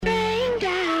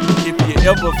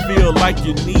Ever feel like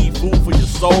you need food for your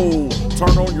soul?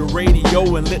 Turn on your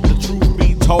radio and let the truth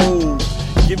be told.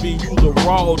 Giving you the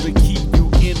raw to keep you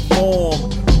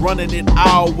informed. Running it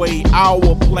our way, our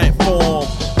platform.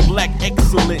 Black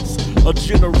excellence, a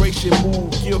generation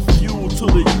move. Give fuel to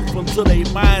the youth until they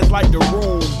minds like the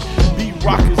room.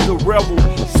 B-Rock is the rebel.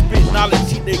 Spit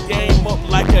knowledge, heat the game up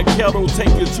like a kettle. Take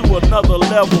it to another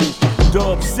level.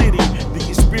 Dub City, the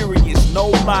experience, no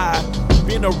lie.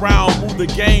 Been around, move the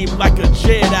game like a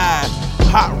Jedi.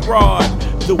 Hot Rod,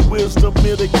 the wisdom of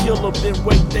the killer. Then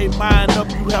wake they mind up,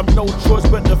 you have no choice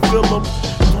but to fill them.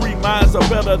 3 minds are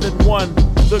better than one,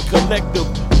 the collective.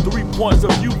 3 points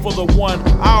of view for the one,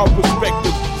 our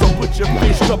perspective. So put your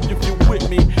fist up if you with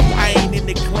me. I ain't in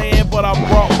the clan, but I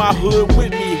brought my hood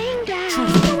with me.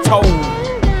 Truth be told.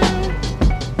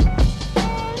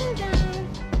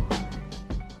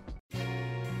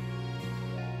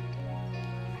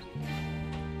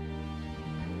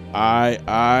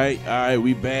 Alright,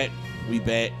 we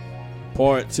back.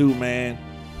 Part 2, man.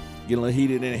 Getting a little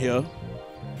heated in here.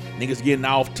 Niggas getting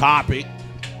off topic.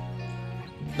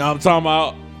 Now I'm talking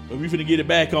about, we finna get it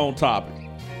back on topic.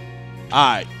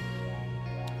 Alright.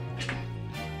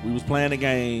 We was playing a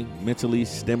game, Mentally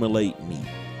Stimulate Me.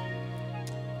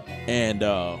 And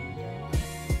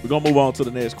we're gonna move on to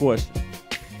the next question.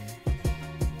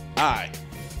 Alright.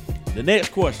 The next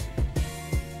question.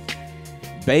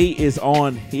 Bae is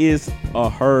on his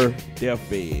or her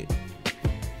deathbed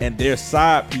and their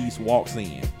side piece walks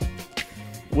in.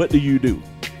 What do you do?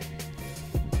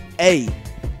 A,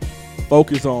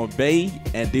 focus on Bae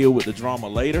and deal with the drama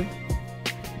later.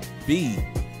 B,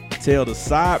 tell the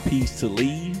side piece to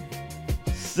leave.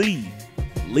 C,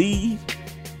 leave.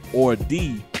 Or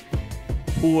D,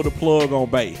 pull the plug on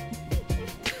Bae.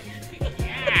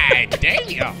 God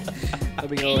damn. Let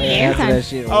me go ahead and answer that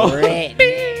shit right.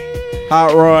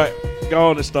 Hot Rod, go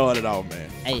on and start it off, man.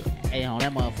 Hey, on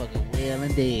that motherfucker well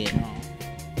and dead, huh?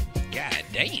 God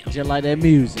damn. Just like that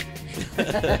music.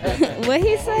 What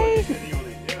he say?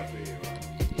 Yeah,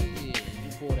 you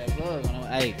pull that plug on him.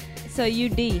 Hey. So you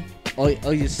D. Oh,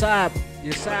 your side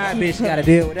bitch gotta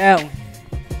deal with that one.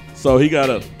 So he got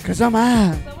a... Cause I'm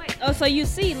out. So wait. Oh, so you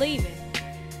C leaving?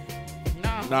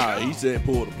 Nah, he said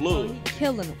pull the Oh, plug. he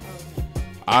killing him.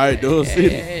 All right, Dub City.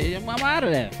 Hey, I'm out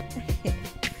of there.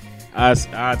 I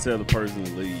tell the person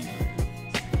to leave.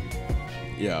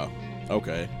 Yeah.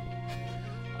 Okay.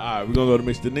 All right, we're gonna go to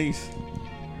Miss Denise.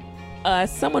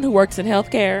 Someone who works in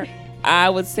healthcare, I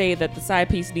would say that the side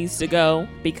piece needs to go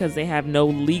because they have no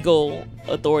legal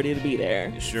authority to be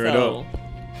there. Sure so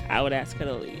I would ask her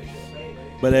to leave.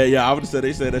 But yeah, I would say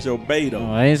they said that's your bae though.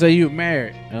 Oh, I didn't say you were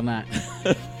married or not.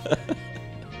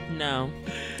 No.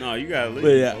 No, you gotta leave. But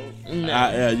yeah, No.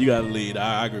 yeah, you gotta lead.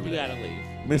 I agree with You that. gotta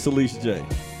leave. Miss Alicia J.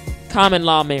 Common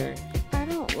law marriage. I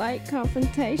don't like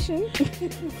confrontation.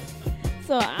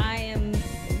 So I am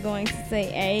going to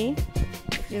say A.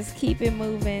 Just keep it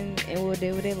moving and we'll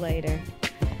deal with it later.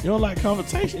 You don't like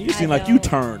confrontation? You I seem like you don't.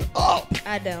 turned up.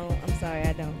 I don't. I'm sorry,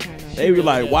 I don't turn on. They be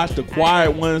like, watch the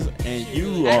quiet ones, and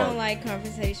you I are. don't like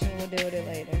confrontation. We'll deal with it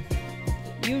later.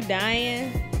 You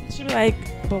dying? She be like,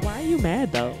 but why are you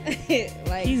mad though?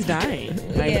 Like He's dying.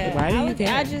 Like, yeah, why do you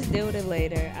care? I just deal with it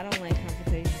later. I don't like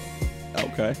confrontation.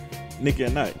 Okay. Nikki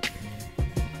at night.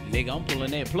 Nigga, I'm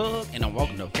pulling that plug and I'm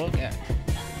walking the fuck out.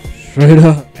 Straight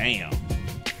up. Damn.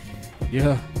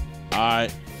 Yeah. All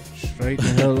right. Straight the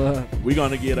hell up. We're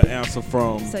going to get an answer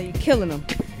from. So you killing them.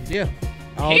 Yeah.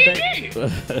 All day.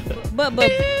 But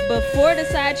before the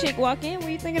side chick walk in, were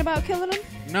you thinking about killing them?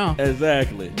 No.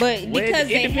 Exactly. But Well, because it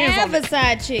they depends have on a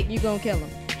side chick, you gonna kill them.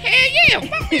 Hell yeah.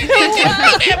 Fuck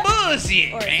that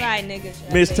bullshit, Or a man. side nigga. should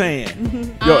I Miss say.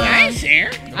 Tan. Yo, I ain't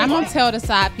serious. I'm gonna tell the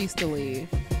side piece to leave,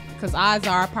 cause odds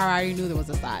are I probably already knew there was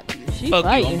a side piece. She Fuck you,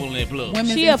 I'm fighting. pulling that plug.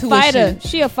 Women's She a intuition. fighter.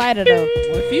 She a fighter though.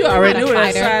 Well, if you already I'm knew not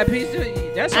a that fighter. side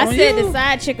piece, that's I on said you. the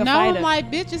side chick a No, fighter. I'm like,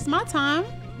 bitch, it's my time.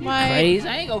 Like, Crazy.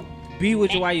 I ain't gonna be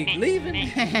with you while you leaving.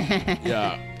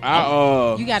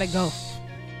 yeah. you gotta go.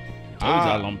 Told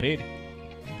y'all I'm petty.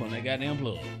 Pulling that goddamn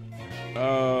plug.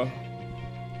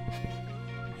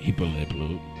 He pulling that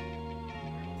plug.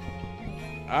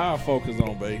 I'll focus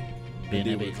on Bae. Been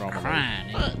Deal a with bit drama later.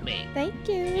 crying. Fuck me. Thank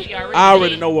you. She I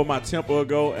already know where my temper will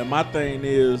go, and my thing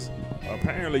is,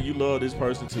 apparently you love this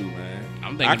person too, man.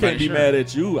 I'm thinking I about can't it, be sure. mad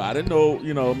at you. I didn't know,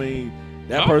 you know what I mean?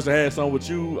 That Huh? person had something with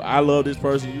you. I love this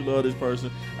person. You love this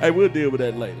person. Hey, we'll deal with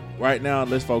that later. Right now,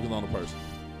 let's focus on the person.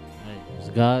 Hey, it's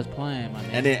God's plan, my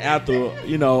man. And then after,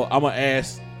 you know, I'm going to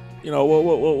ask, you know,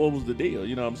 what was the deal?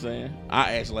 You know what I'm saying?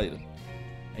 I ask later.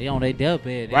 They on their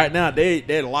deathbed. Right now,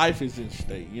 their life is in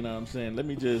stake. You know what I'm saying? Let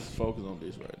me just focus on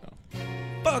this right now.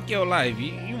 Fuck your life.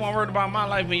 You want worried about my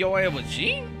life and your ass was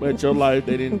cheating? But your life,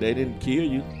 they didn't kill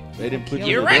you. They didn't put you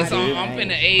You're in right, the so bed. I'm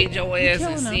finna age your ass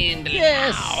and killing send the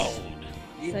Yes. loud. So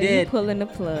you did. pulling the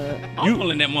plug. I'm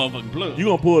pulling that motherfucking plug. You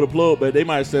gonna pull the plug, but they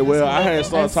might say, well, I had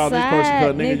started talking to this person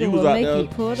because nigga, nigga you was will out make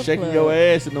you pull there the shaking plug. your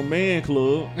ass in the man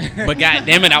club. But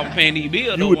goddamn it, I was paying these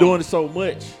bills. You were doing it so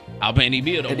much. I was paying these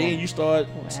bills. And then you start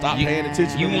stop paying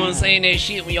attention. You to wasn't saying that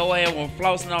shit when your ass was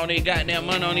flossing all that goddamn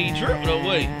money on these trips or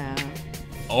what? Wow.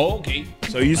 Oh, okay.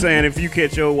 So you saying if you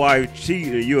catch your wife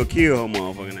cheating, you'll kill her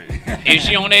motherfucking ass? If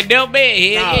she on that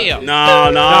deathbed, hell yeah.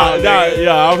 No,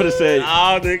 yeah, I'm gonna say no,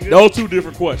 nigga. those two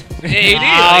different questions.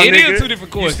 Yeah, it nigga. is two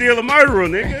different You questions. still a murderer,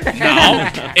 nigga.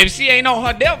 No, if she ain't on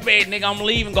her deathbed, nigga, I'm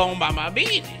leaving going by my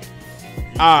business.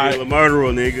 All Still a right,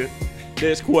 murderer, nigga.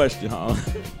 next question, huh?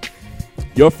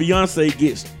 Your fiance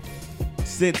gets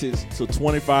sentenced to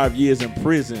 25 years in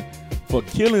prison for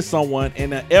killing someone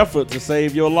in an effort to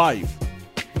save your life.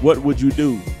 What would you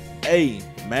do? A,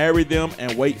 marry them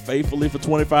and wait faithfully for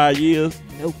 25 years?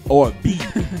 Nope. Or B,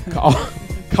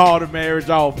 call the marriage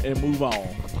off and move on?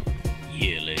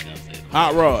 Yeah, let them say that.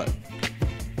 Hot Rod.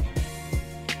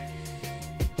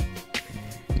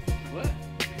 What?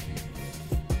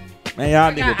 Man,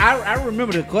 y'all niggas. I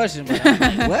remember the question, but I'm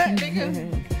like, what,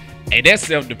 nigga? Hey, that's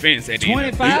self-defense at the end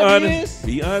of the day. 25 years?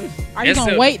 Be honest. Are you That's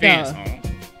gonna wait self-defense, though?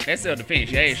 huh? That's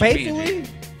self-defense. You ain't Faithfully?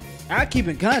 I keep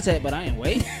in contact, but I ain't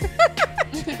wait.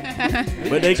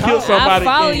 But they kill somebody. I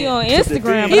follow in- you on to Instagram,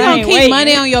 defend but He I gonna ain't keep waiting.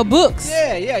 money on your books.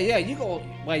 Yeah. You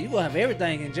gonna have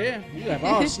everything in jail. You have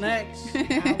all the snacks.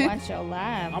 I watch your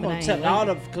live. I'm but I gonna ain't tell all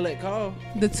waiting. the collect call.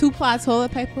 The 2-ply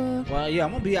toilet paper. Well, yeah,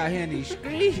 I'm gonna be out here in these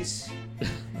streets.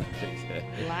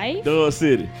 Life. Dub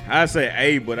City. I say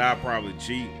A, but I probably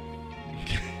cheat.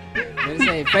 They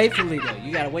say faithfully though.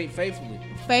 You gotta wait faithfully.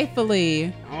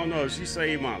 Faithfully. I don't know. She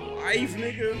saved my life,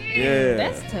 nigga. Yeah.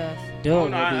 That's tough.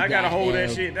 Dog I gotta hold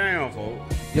that shit down,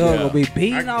 folks. Dog Yeah. gonna be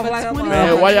beating I- off like a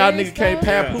Man, why y'all Yes, niggas can't though.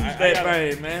 papoose Yeah, I that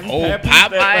gotta- thing, man? Oh, Papoose Popeye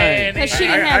that thing. Cause she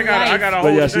didn't have I life. gotta But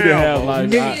hold yeah, it she didn't down, have folks. life.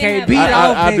 Nigga I- can't I- beat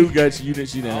off. I do nigga. got you.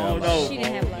 She didn't I have don't life. know, She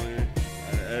didn't have folks, man.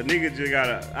 A nigga just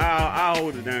gotta. I'll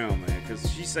hold it down, man,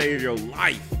 because she saved your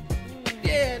life.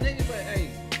 Yeah, nigga, but hey,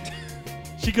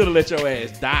 She could have let your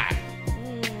ass die.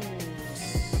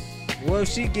 what if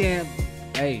she getting?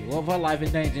 Hey, what if her life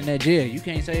in danger in that jail? You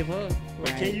can't save her.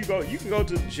 But can you go? You can go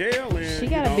to jail and. She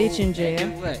got a bitch in jail.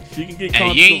 What? She can get Hey,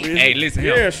 comfortable. you ain't, hey, listen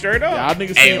Yeah, here. straight Y'all up.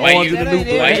 niggas Hey, seen why Orange you- is the New That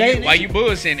ain't Why Black. you, why you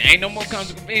bullshitting? Ain't no more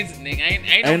consequences, nigga.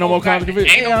 Ain't no more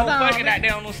consequences. Ain't no Hell more no, fucking nigga. out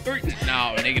there on the street.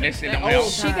 No, nigga, that shit don't That help.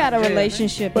 old She got a Yeah,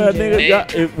 relationship. But in jail. nigga,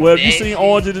 That- well, if you that seen shit-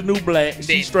 Orange is the New Black, she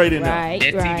that- straight in there. Right,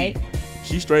 That's right. TV.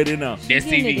 She straight in there. That's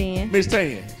Getting it TV. in. Miss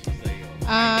Tan.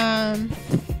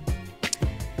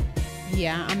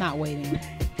 Yeah, I'm not waiting.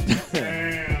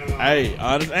 Hey,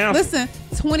 honest answer. Listen,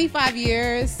 25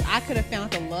 years, I could have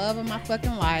found the love of my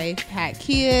fucking life, had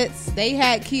kids, they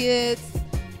had kids,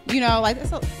 you know, like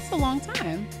it's a long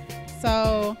time.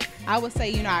 So I would say,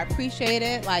 you know, I appreciate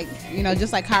it. Like, you know,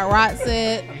 just like Hot Rod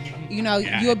said, you know,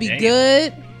 God you'll be damn.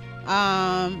 good.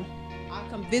 I'll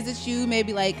come visit you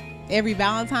maybe like every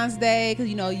Valentine's Day because,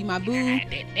 you know, you my boo.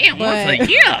 Damn, once a But-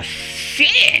 year.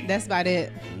 Shit. That's about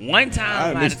it. One time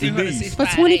Alright, out of Mr. D. 365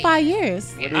 For 25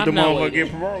 years. days. If I'm the not motherfucker waiting.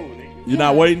 get parole, nigga. You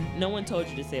not waiting? No one told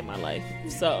you to save my life.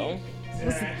 So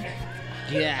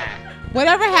Yeah.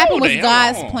 Whatever happened Hold was the hell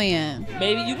God's on. plan.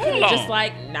 maybe you could Hold have just on.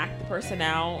 like knocked the person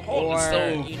out Hold or, on,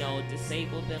 so- you know,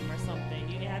 disabled them or something.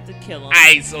 You didn't have to kill them.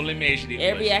 Alright, so let me ask you this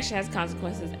Every question. action has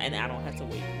consequences, and I don't have to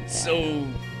wait. So,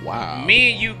 Wow.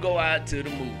 me and you go out to the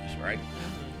movies, right?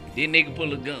 This nigga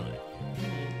pull a gun.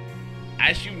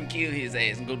 I shoot and kill his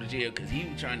ass and go to jail because he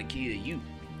was trying to kill you.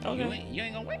 Okay. You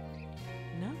ain't gonna wait?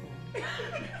 No.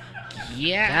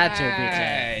 Yeah. Got your bitch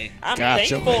ass. I'm Got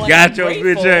your- thankful. and got I'm your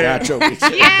grateful. bitch ass. Got your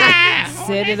bitch. Yeah.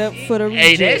 Set it up for the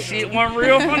Hey, that reject. shit wasn't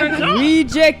real from the jump.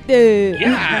 Rejected.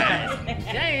 God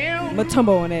damn.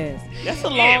 Matumbo on ass. That's a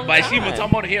long Yeah, but she time. was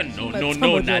talking about here. No, no, Let's no,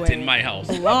 tumble not your in ass. my house.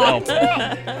 Long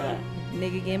Oh,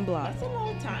 Nigga getting blocked. That's a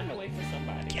long time to wait for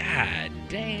somebody. God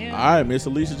damn. All right, Miss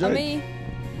Alicia J. I mean,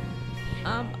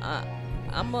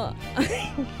 I'm a. I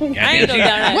ain't gonna down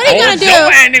that. What are you gonna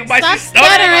do? Stop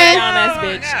stuttering. Down that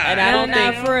bitch, and I don't Nah,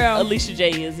 think for real. Alicia J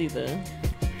is either.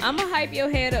 I'm gonna hype your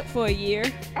head up for a year.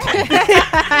 God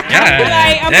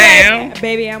I'm damn. like,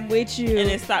 baby, I'm with you. And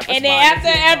then stop And then responding to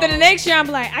your after the phone. next year, I'm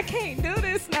like, I can't do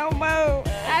this no more.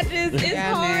 It's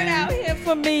Yeah, hard man. out here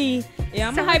for me. Yeah,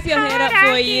 I'm gonna hype your head up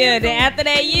for a year. Then after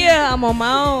that year, I'm on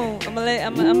my own. I'm gonna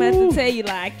have to tell you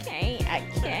like, I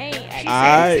can't. All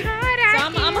right. So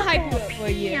I'm gonna hype you up for a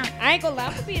year. I ain't gonna lie,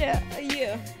 I'm gonna be there a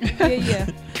year. Yeah.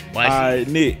 But right,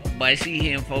 Nick. But she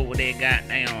him folk with that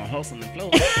goddamn hustling the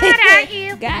floor.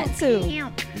 Got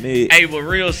to. Nick. Hey, but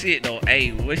real shit though.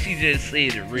 Hey, what she just said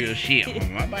is real shit.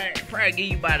 I might probably give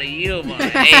you about a year, man.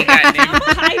 Hey,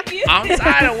 goddamn. I'm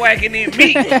tired of whacking in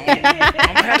meat. I'm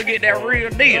gonna have to get that real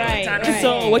deal. Right, I'm trying to-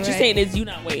 So what you saying is you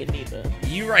not waiting either.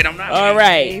 You right. I'm not. All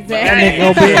right. That Exactly.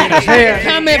 nigga gonna be in his hair.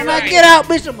 Come If I get out,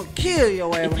 bitch, I'm gonna kill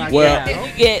your ass when I Well- get out.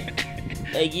 If you get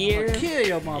a year Kill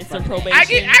your and some motherfucker.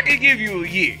 probation, I can give you a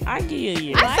year. I give you a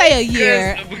year. I say a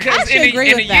year. Because I should in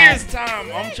agree a with year's that.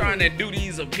 time, I'm trying to do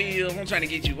these appeals. I'm trying to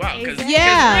get you out. Because Exactly.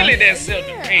 Yeah. really that's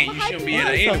self-defense. You shouldn't be in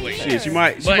there anyway. Shit, she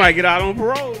might But- get out on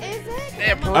parole.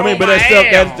 That I mean, but parole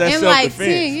that's my In self like defense.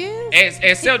 10 years.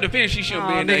 As self-defense, she shouldn't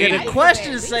be Oh, in there nigga, the anyway.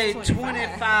 questions say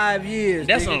 25 years.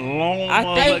 That's a nigga. long I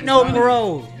motherfucking Ain't no time.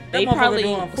 parole. They That motherfucker probably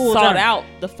doing full sought time. out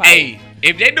the fight. Hey,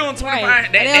 if they doing 25,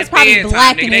 Right. They was that's probably fed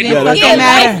black time, and nigga. it They didn't don't fucking know.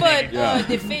 matter. Life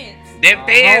for defense. That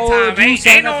fed How time old you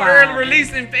ain't no 75? early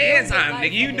releasing fed time, life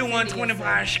nigga. You for doing defending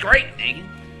 25 straight, nigga.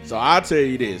 So I'll tell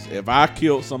you this: if I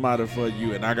killed somebody for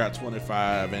you and I got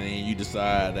 25, and then you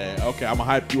decide that okay, I'm gonna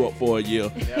hype you up for a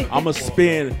year, I'm gonna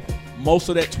spend most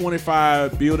of that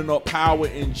 25 building up power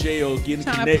in jail, getting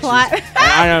Trying to connections, plot. and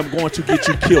I am going to get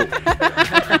you killed.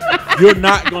 You're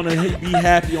not gonna be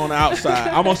happy on the outside.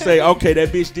 I'm gonna say, okay, that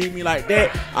bitch did me like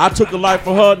that. I took a life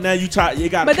for her. Now you gotta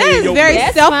But that pay is your very bill.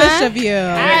 That's selfish fine. of you.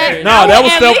 No, that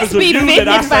was at selfish least of be you that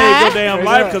I saved 55. your damn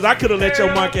life because I could have let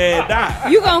your monkey ass die.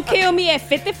 You gonna kill me at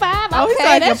 55? Oh, he's Okay,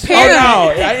 like a that's Oh parent.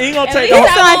 no, I ain't gonna At take least the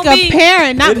It's whole. I like won't a be-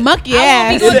 parent, not It- monkey I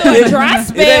ass. won't be going through a dry It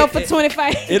spell ain't- for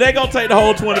 25. It ain't gonna take the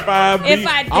whole 25. If B.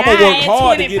 I I'm gonna die work at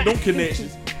hard to get 25. them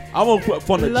connections. I'm gonna put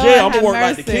from the Lord jail. I'm gonna have work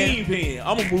like the mercy. kingpin.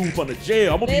 I'm gonna move from the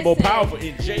jail. I'm gonna be more Listen, powerful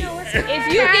in jail. If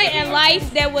you get in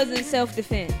life, that wasn't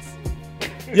self-defense.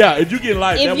 Yeah, if you get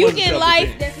life, that If you wasn't get life,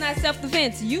 self-defense. that's not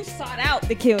self-defense. You sought out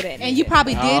to kill that. And you nigga.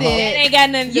 probably did Uh-huh. That it. ain't got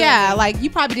nothing to do Yeah, with it. like you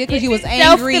probably did because If you was it's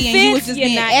angry and you was self-defense, just you're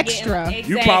being not extra. getting-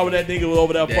 You probably that nigga was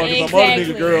over there fucking some other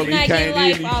nigga girl and he You're not came getting in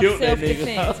life and he off killed that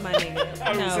self-defense, nigga. my nigga. I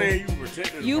was No. saying you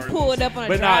protected. You pulled up on a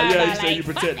But nah, drive yeah, by you say like, you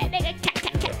fuck protect- that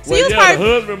nigga. Well, you was yeah, part- the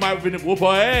husband might have been whoop her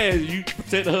ass. You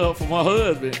protected her from her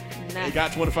husband. Nah. They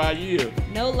got 25 years.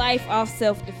 No life off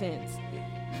self-defense.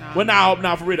 Well,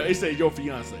 now for real, it says your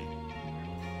fiance.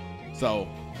 So,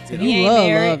 you know, He You ain't love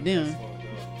married. them.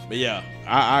 but yeah,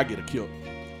 I get a kill.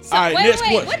 So, All right, wait, next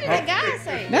what question. did the guy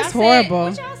say? That's Y'all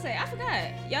horrible. Said, what y'all say? I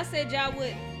forgot. Y'all said y'all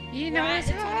would. You know ride it's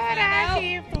the 25 out.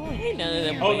 Ain't none of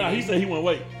them. Oh no, he said he wouldn't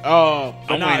wait. But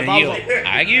I'm nah, waiting if a I year. was on,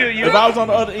 I give you. if I was on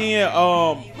the other end,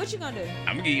 What you gonna do?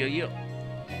 I'm gonna give you a year.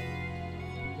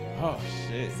 oh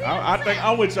shit, I think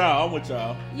I'm with y'all. I'm with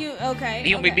y'all. You okay?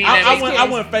 He gonna be okay. beating I that wouldn't, I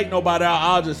wouldn't fake nobody out.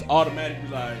 I'll just automatically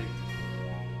like,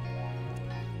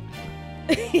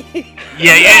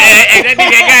 Yeah. Hey, that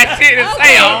nigga ain't got shit to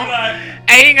say, on.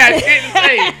 He ain't got shit to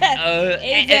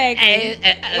say. Exactly.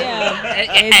 Yeah.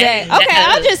 Exactly. Okay,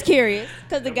 I'm just curious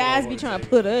because the guys be trying to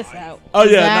put us out. oh yeah,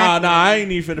 Exactly. nah, I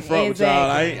ain't even finna front with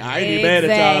y'all. I ain't even mad at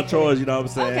y'all Exactly. choice. You know what I'm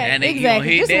saying? Okay. And then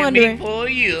Exactly. you Just gonna hit wondering. that beat for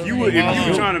a year. If you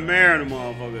were trying to marry the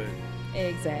motherfucker,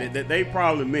 Exactly. they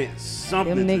probably meant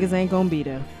something. Them to niggas ain't gonna be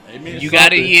there. They meant You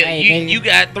got a something. year. Hey, You, nigga. you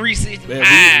got Man,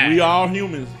 365. we all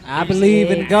humans. I believe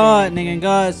in God, nigga. And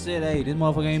God said, hey, this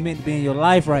motherfucker ain't meant to be in your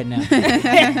life right now.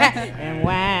 And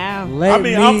wow. Let I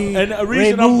mean, and the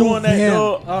reason I'm remove doing that, him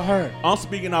dog, or her. I'm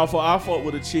speaking off. I fuck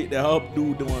with a chick that her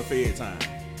dude doing fed time,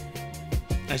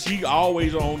 and she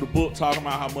always on the book talking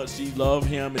about how much she love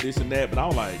him and this and that. But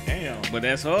I'm like, damn. But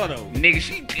that's her though.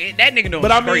 Nigga, that nigga doing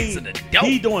But I straight mean, to the dope.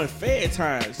 he doing fed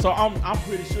time, so I'm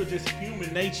pretty sure just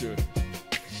human nature.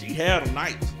 She had them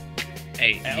nights,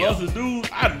 Hey, and yo, us as dudes,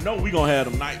 I know we gonna have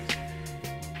them nights.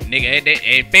 nigga,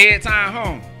 at fed time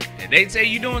home. If they say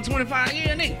you doing 25 years,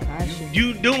 nigga,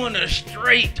 you doing a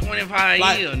straight 25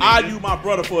 Like years, I nigga. use my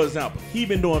brother for example. He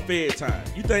been doing fed time.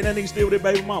 You think that nigga still with his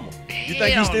baby mama? You think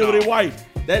he Hell still no. with his wife?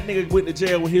 That nigga went to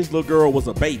jail when his little girl was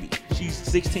a baby. She's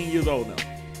 16 years old now.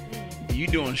 You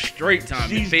doing straight time.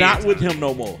 She's fed not time. with him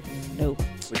no more. Nope.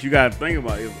 But you gotta think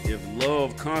about it. If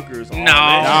love conquers all No,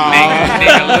 that,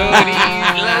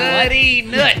 nigga, love these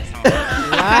nuts.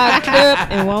 Locked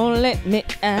up and won't let me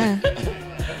out.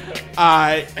 All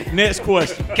right, next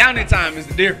question. Counting time is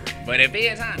the difference, but at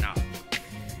fed time, no.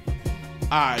 All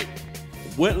right,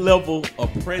 what level of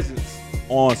presence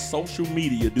on social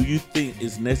media do you think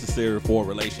is necessary for a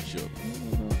relationship?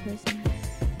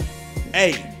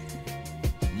 A,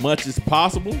 much as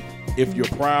possible if you're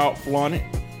proud, flaunt it.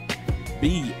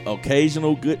 B,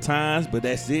 occasional good times, but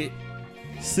that's it.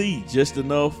 C, just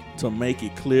enough to make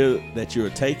it clear that you're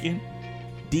taken.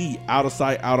 D, out of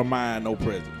sight, out of mind, no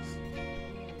presence.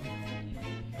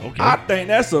 Okay. I think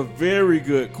that's a very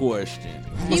good question.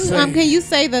 Can you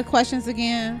say the questions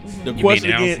again? The mean question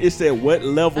the again, answer? it said, what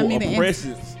level I mean of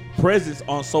the presence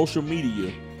on social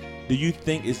media do you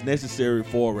think is necessary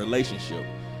for a relationship?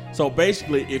 So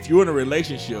basically, if you're in a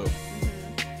relationship,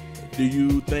 do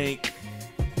you think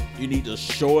you need to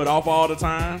show it off all the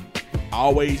time?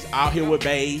 Always out here with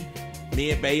Bae,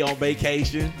 me and Bae on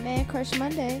vacation, Man Crush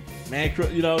Monday.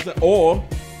 you know what I'm saying? Or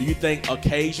do you think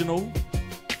occasional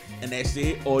and that's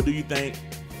it? Or do you think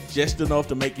just enough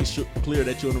to make it clear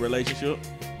that you're in a relationship?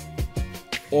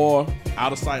 Or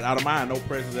out of sight, out of mind, no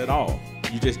presence at all?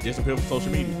 You just disappear from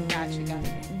social media. Gotcha.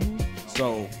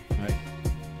 So,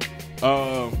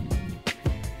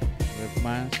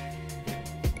 Mine.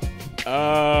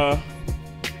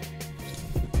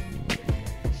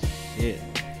 shit.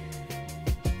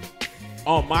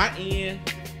 On my end,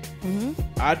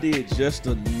 I did just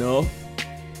enough.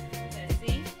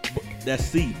 See? That's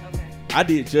C. Okay. I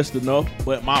did just enough,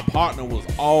 but my partner was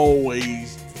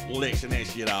always flexing that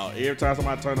shit out. Every time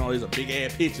somebody turned on, there's a big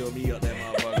ass picture of me up that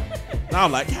motherfucker. And I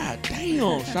was like, God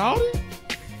damn, shawty.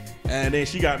 And then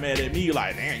she got mad at me,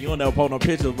 like, damn, you don't never post no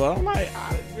pictures. But I'm like,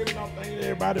 I really don't think that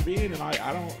everybody be in it. Like,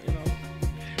 I don't, you know.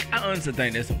 I honestly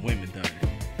think that's a women thing.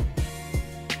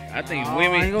 I think Oh,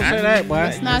 women. I ain't gonna say that, boy.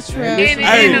 That's not true.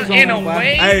 In a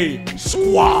way. Hey,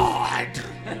 squad.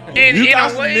 In You a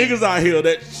got some way. niggas out here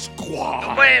that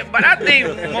squad. But I think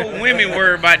more women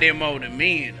worry about that more than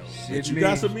men. Though. But you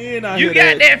got some men out You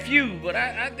here got that few, but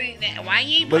I think that why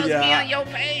you ain't But post yeah, me I- on your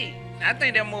page? I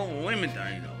think that more of a women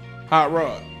thing though. Hot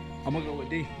Rod. I'm gonna go with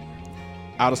D.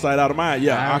 Out of sight, out of mind.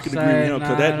 Yeah, I Out can of agree with sight, him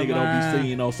because that out of nigga don't mind. be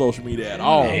seen on social media at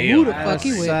all. Hell. Who the fuck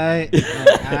you with?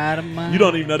 Out of mind. You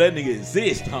don't even know that nigga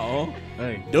exists, huh?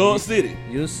 Hey, Dub City.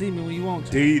 you'll see me when you want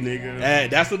to. D, nigga. Hey,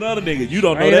 that's another nigga. You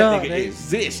don't know Straight that up, nigga baby.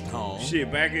 exists, huh?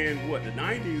 Shit, back in what the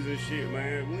 90s and shit,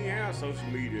 man. We ain't have social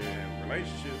media and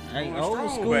relationships. Hey, going old strong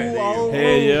school, back then. old Hell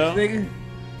rules, yeah. nigga.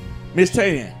 Miss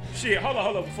Tan. Shit, hold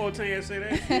on. Before Tan say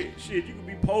that shit, you could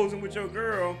be posing with your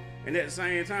girl, and at the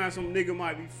same time, some nigga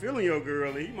might be feeling your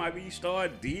girl, and he might be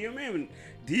start DMing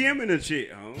the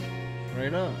shit, huh?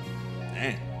 Straight up.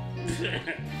 Damn.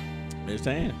 Miss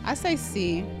Tan. I say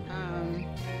C.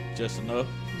 Just enough.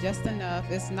 Just enough.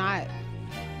 It's not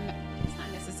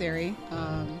necessary.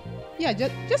 Yeah,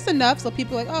 just enough so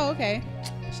people are like, oh, okay,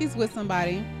 she's with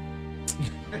somebody.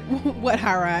 What,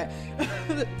 Harrod?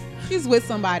 She's with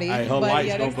somebody. Hey, her but lights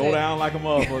yeah, gonna that's go it. down like a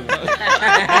motherfucker.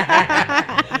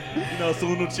 You know,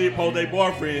 soon the chick post their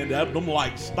boyfriend, them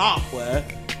like stop, boy.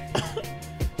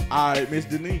 All right, Miss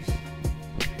Denise.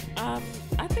 I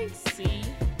think C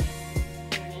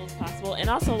as little as possible, and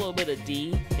also a little bit of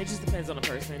D. It just depends on the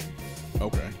person.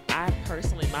 Okay. I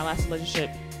personally, my last relationship,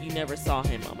 you never saw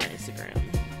him on my Instagram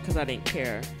because I didn't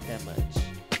care that much.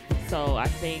 So I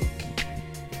think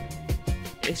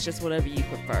it's just whatever you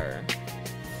prefer.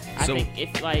 I So- think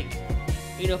if like,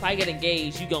 if I get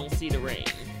engaged, you gonna see the ring.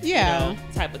 Yeah.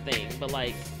 Type of thing. But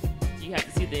like, do you have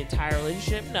to see the entire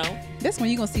relationship? No. That's when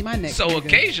you gonna see my next. So nigga.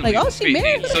 occasionally, like, oh, you she speak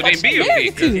married. then. So Who the then fuck be she okay,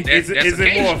 married 'cause to? that's Is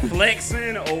it more occasional.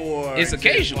 flexing or It's just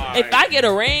occasional. like- If I get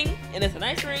a ring and it's a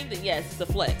nice ring, then yes, it's a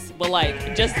flex. But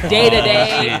like just day to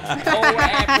day or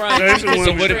at brunch, That's the one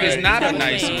So we what if it's tried. not a type of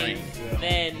nice thing, ring?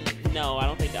 then no, I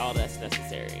don't think that all that's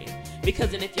necessary.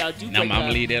 Because then if y'all do Nah, break I'ma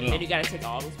up, leave that alone. then you gotta take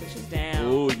all those pictures down.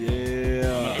 Oh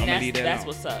yeah. and I'ma leave that that's alone.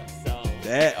 what sucks. So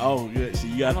That yeah. See,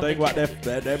 you I gotta don't think about think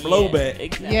that yeah, blowback.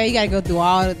 Exactly. Yeah, you gotta go through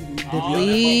all the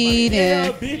delete Yeah,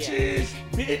 and bitches,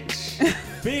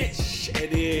 bitch,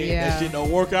 and then Yeah. that shit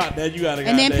don't work out. Then you gotta.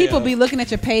 and then goddamn- people be looking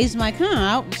at your page like,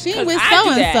 huh, she 'Cause with I so do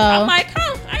and that. I'm so. like,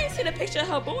 huh, I ain't seen a picture of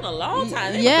her boo in a long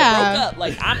time. They Yeah. must have broke up.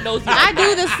 Like I'm nosy. I like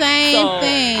do that. the same So,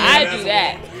 thing. I do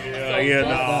that. Yeah,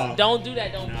 So, no. Don't do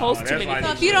that. Don't No, post too that's many like So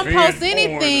pictures. if you don't revenge post porn or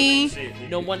anything, some shit.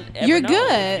 No one ever You're knows.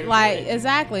 good. You're Like good.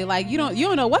 exactly. Like you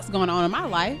don't know what's going on in my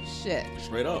life. Shit.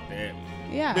 straight up.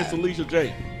 Yeah. Miss Alicia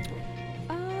J.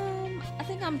 I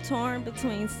think I'm torn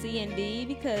between C and D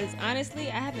because honestly,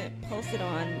 I haven't posted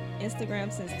on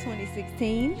Instagram since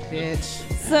 2016. Bitch.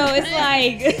 So it's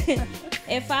like,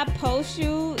 if I post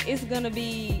you, it's gonna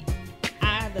be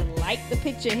I either like the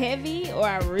picture heavy or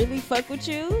I really fuck with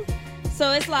you.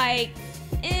 So it's like,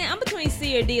 I'm between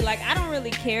C or D. Like I don't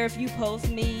really care if you post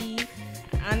me.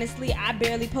 Honestly, I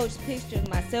barely post pictures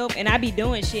myself, and I be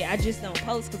doing shit. I just don't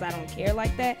post because I don't care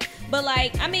like that. But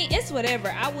like, I mean, it's whatever.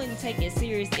 I wouldn't take it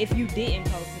serious if you didn't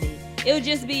post me. It would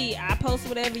just be I post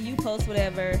whatever, you post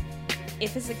whatever.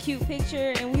 If it's a cute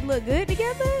picture and we look good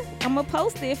together, I'm gonna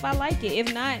post it if I like it.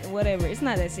 If not, whatever. It's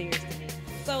not that serious to me.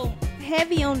 So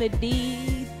heavy on the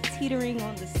D, teetering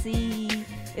on the C.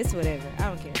 It's whatever. I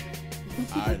don't care.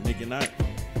 All right, Nick and Knight.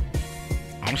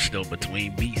 I'm still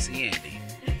between B, C, and D.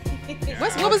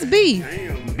 What was B?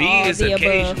 Damn. B All is the above.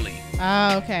 occasionally.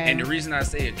 Oh, okay. And the reason I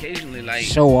say occasionally, like,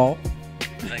 Show off.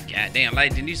 goddamn,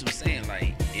 like Denise was saying,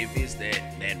 like, if it's that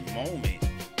moment,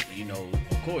 you know,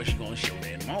 of course you're gonna show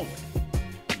that moment.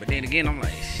 But then again, I'm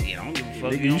like, shit, I don't give a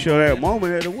fuck. Nigga, you show that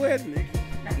moment at the wedding, nigga.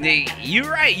 Nigga, you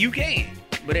right, you can.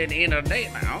 But at the end of the day,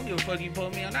 like, I don't give a fuck if you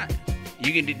put me or not.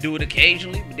 You can do it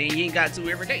occasionally, but then you ain't got to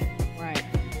every day. Right.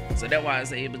 So that's why I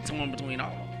say it's between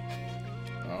all of them.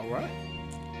 All right.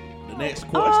 The next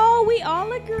question. Oh, we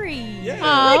all agree. Yeah.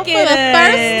 Oh, Look for at the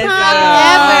first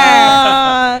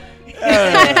time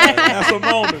Yeah, that's a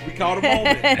moment. We call it a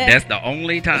moment. That's the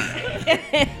only time. ever.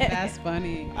 That's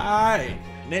funny. All right.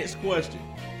 Next question.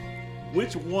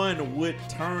 Which one would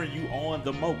turn you on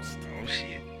the most? Oh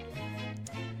shit.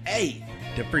 A.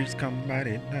 The priest come by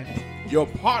at night. Your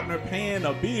partner paying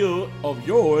a bill of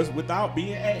yours without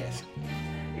being asked.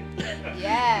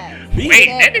 Yes. B. Wait,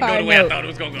 that didn't go card the way I note. thought it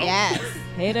was gonna go. Yes.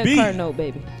 Hey, that B. card note,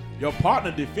 baby. Your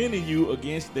partner defending you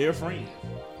against their friends.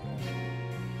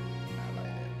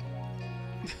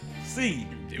 C.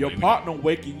 Your partner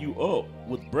waking you up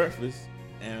with breakfast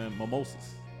and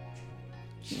mimosas.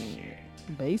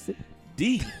 Basic.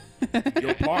 D.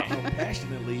 Your partner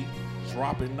passionately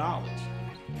dropping knowledge.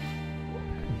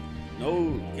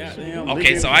 No, goddamn.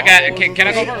 Okay, nigga. so I got. Can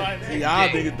I go first? See, y'all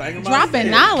niggas thinking about Dropping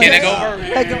it. knowledge. Can I go first?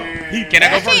 Can I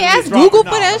go I first? can't ask Dropping Google for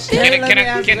that knowledge.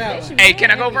 shit. Hey, can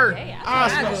I go first?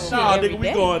 Nah, nigga,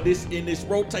 we going in this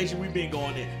rotation. We been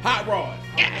going in. Hot rod.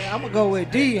 I'm gonna go with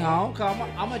D, huh? Cause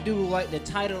I'm gonna do like the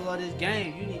title of this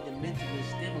game. You need to mentally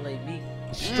stimulate me.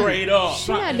 Straight up.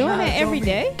 She not doing that every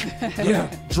day. Yeah,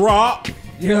 Drop.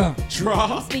 yeah,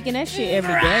 Drop. Speaking that shit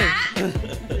every day.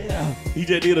 yeah, He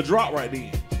just did a drop right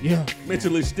then. yeah.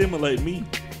 Mentally stimulate me.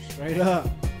 Straight up.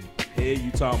 Hey, you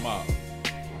talking about?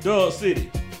 Dub City.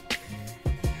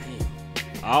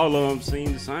 All of them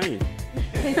seem the same.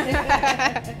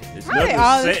 It's Probably nothing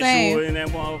all the sexual same. in that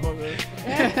motherfucker.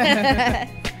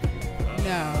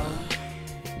 No.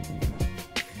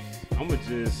 I'm gonna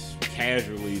just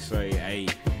casually say, hey,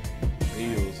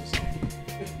 bills or something.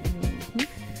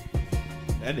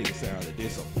 That nigga sounded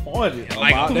disappointed.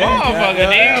 Like about a that.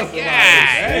 motherfucker, nigga.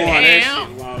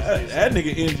 That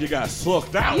nigga energy got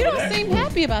sucked out. You don't seem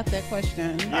happy about that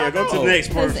question. Yeah, go to the know. next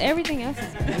Because person. everything else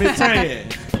is Miss Tan.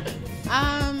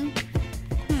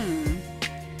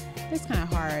 It's kind of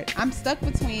hard. I'm stuck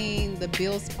between the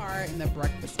bills part and the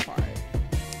breakfast part.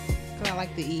 Because I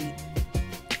like to eat.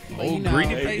 But, you know,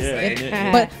 greedy Hey, face. yeah, ass.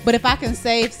 yeah. but if I can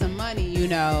save some money, you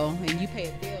know, and you pay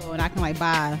a bill and I can like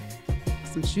buy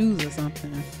some shoes or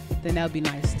something, then that would be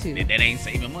nice too. That ain't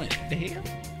saving money. The hell?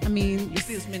 I mean, You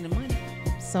still spending money.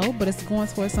 so, but it's going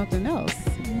towards something else,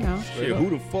 you know. Shit, who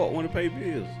the fuck want to pay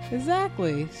bills?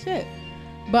 Exactly. Shit.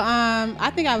 But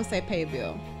I think I would say pay a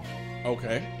bill.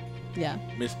 Okay. Yeah.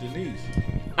 Miss Denise.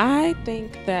 I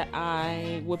think that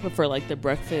I would prefer like the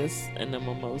breakfast and the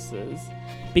mimosas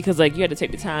because like you had to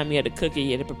take the time, you had to cook it,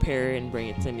 you had to prepare it and bring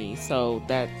it to me. So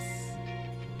that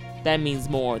means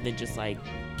more than just like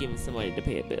giving somebody to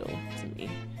pay a bill to me.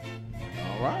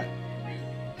 All right.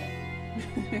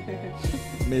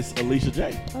 Miss Alicia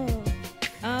J. Oh,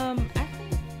 I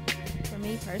think for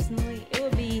me personally, it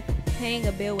would be paying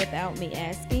a bill without me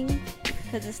asking,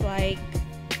 because it's like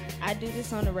I do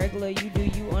this on a regular, you do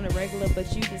you on a regular,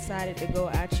 but you decided to go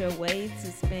out your way to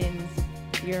spend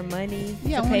your money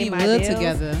Yeah, to when pay you my live bills,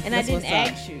 together, and I that's didn't what's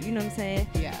up. ask you. You know what I'm saying?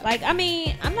 Yeah. Like, I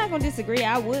mean, I'm not gonna disagree.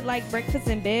 I would like breakfast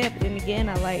in bed, but then again,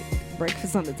 I like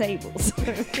breakfast on the tables.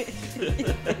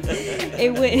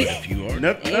 It would. If you are.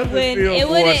 Nothing, It nothing wouldn't. feels It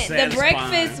more wouldn't. The satisfying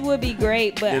breakfast would be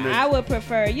great, but than the- I would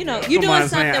prefer, you know, you doing somebody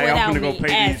something saying, hey, I'm without finna me go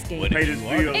pay asking. Pay this bill.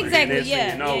 and Exactly. next thing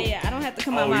Yeah. you know, Yeah. I don't have to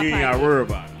come out Oh, my you ain't gotta pocket. worry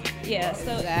about it. Yeah. So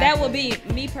Exactly. that would be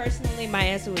me personally. My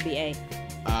answer would be A.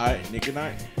 All right, Nick and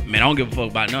Knight. Man, I don't give a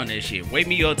fuck about none of that shit. Wake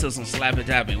me up to some slap and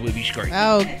tap and we'll be straight.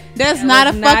 Oh, that's That not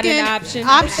a was not fucking an option.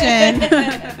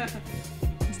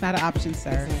 It's not an option,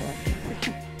 sir.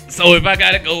 So if I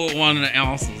gotta go with one of the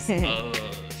answers,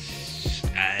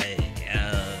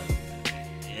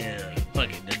 fuck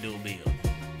it, let's do a bill.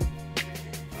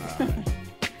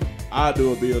 I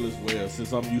do a bill as well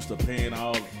since I'm used to paying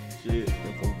all shit.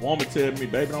 If a woman tell me,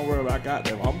 baby, don't worry about I got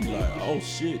that, I'm be like, oh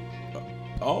shit.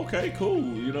 Okay, cool.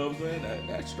 You know what I'm saying?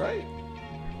 That's straight.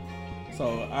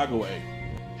 So I go A.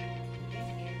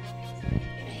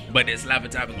 But this slap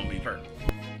and tap is gonna be perfect.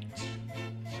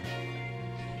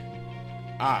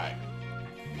 Alright.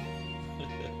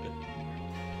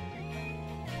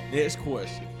 Next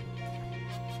question.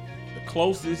 The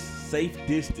closest safe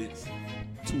distance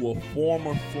to a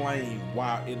former flame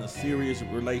while in a serious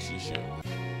relationship.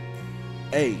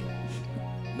 A.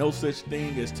 No such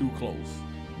thing as too close.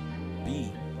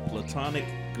 B. Platonic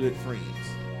good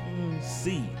friends.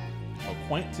 C.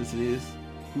 Acquaintances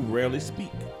who rarely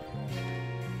speak.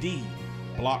 D.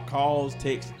 Block calls,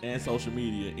 texts, and social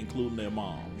media, including their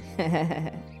mom.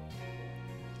 Good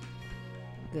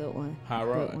one. High Good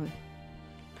rod. one.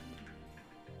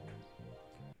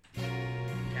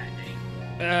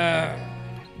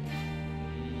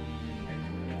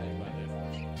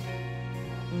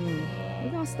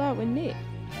 We're gonna start with Nick.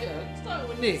 Yeah, start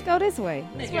with Let's Nick. go this way.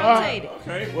 Let's Nick, rotate it.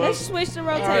 Okay, well, Let's switch the all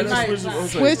right, rotation. let's switch the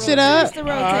Switch rotation. Switch it up. Switch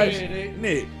the All right, rotation.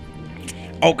 Nick.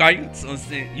 Okay,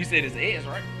 you said it's X,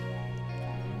 right?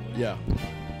 Yeah.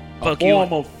 Fuck a you.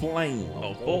 form of flame.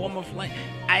 Oh, form of flame.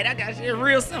 Alright, I got shit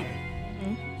real simple.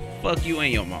 Fuck you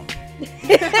and your mom.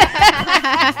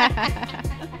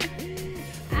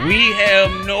 We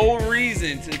have no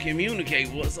reason to communicate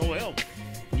whatsoever.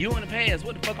 You in the past,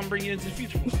 what the fuck I'm bringing you into the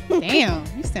future for? Damn,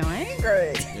 you sound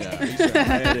angry. Yeah, you sound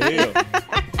mad as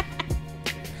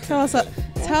hell.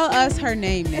 Tell us her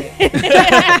name, Nick. Shit,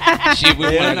 we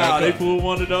Yeah, wanna nah, go. they pulled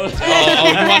one of those. You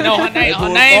wanna know her They name? Her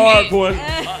pulled a name hard is... question.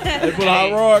 They put a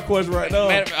hard question right now.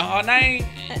 Her name...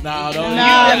 Nah, don't.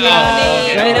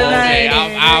 Okay,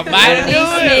 I'm about to do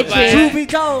it, Truth man. be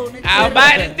told, Nick. I'm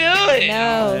about to do it.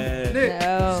 No. Man. Nick,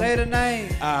 No. say the name.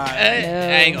 All right,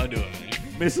 I ain't gonna do it.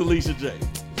 Miss Alicia J.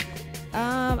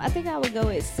 I think I would go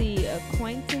with C,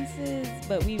 acquaintances,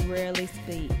 but we rarely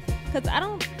speak. Cause I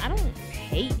don't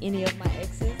hate any of my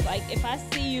exes. Like if I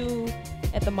see you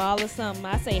at the mall or something,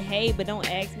 I say hey, but don't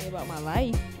ask me about my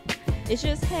life. It's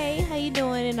just hey, how you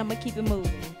doing, and I'm gonna keep it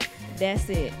moving. That's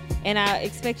it. And I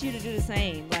expect you to do the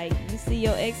same. Like you see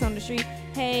your ex on the street,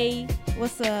 hey,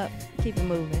 what's up? Keep it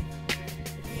moving.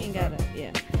 You ain't gotta,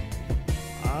 yeah.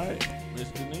 All right, Miss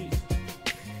Denise.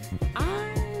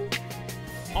 I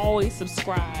always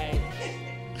subscribe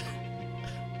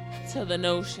to the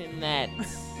notion that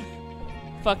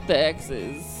fuck the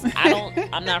exes.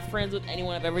 I'm not friends with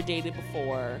anyone I've ever dated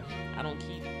before. I don't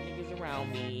keep niggas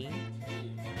around me.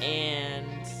 And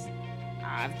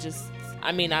I've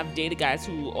dated guys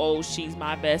who, oh, she's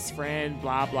my best friend,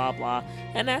 blah, blah, blah.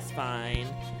 And that's fine.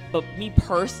 But me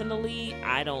personally,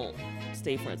 I don't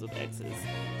stay friends with exes.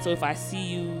 So if I see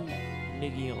you,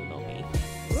 nigga, you don't know me.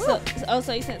 So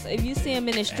you said if you see him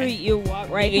in the street, you walk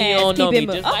right Nigga, past, you don't know keep me. it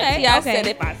moving. Just like Okay, I okay. said,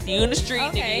 if I see you in the street,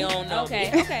 nigga, you don't know me.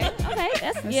 Okay. That's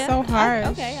That's yeah. so harsh.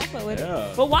 Okay, I fuck with it.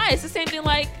 Yeah. But why? It's the same thing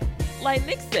like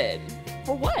Nick said.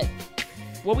 For what?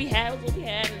 What we had was what we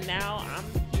had, and now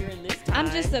I'm here in this time.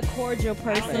 I'm just a cordial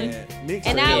person, Man, Nick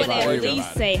and said I would about at everybody.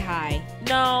 least say hi.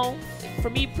 No. For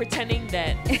me, pretending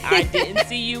that I didn't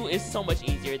see you is so much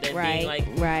easier than being like,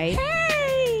 Right.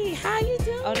 hey, how you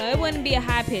doing? Oh no, it wouldn't be a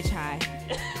high pitch high.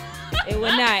 It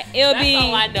would not. It would That's be.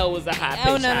 all I know was a high pitch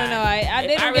Oh no. high.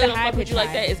 They If I don't really get a don't high fuck with pitch you like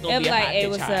high. that, it's gonna It'll be a like, high hey, pitch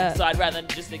what's high. up? So I'd rather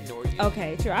just ignore you.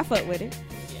 Okay, true. I fuck with it.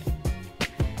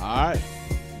 Yeah. All right,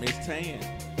 Miss Tan.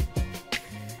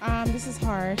 This is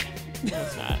hard. No,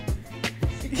 it's not.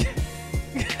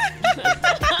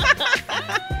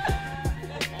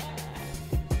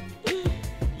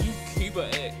 You keep an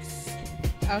ex.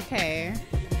 Okay.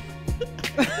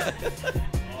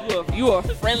 You a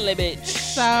friendly bitch.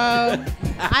 So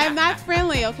I am not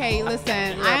friendly. Okay,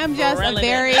 listen. You're I am just a friendly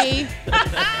very.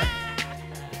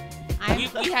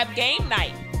 We have game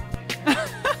night.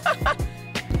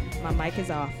 My mic is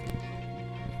off.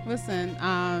 Listen.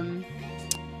 I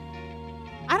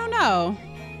don't know.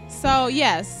 So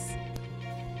yes,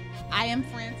 I am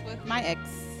friends with my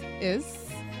exes.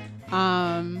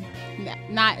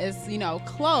 Not as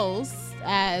close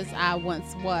as I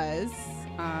once was.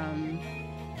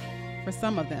 For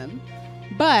some of them,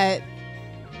 but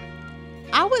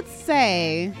I would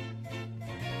say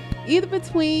either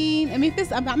between. I mean,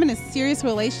 if I'm in a serious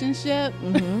relationship,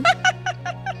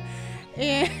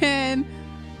 and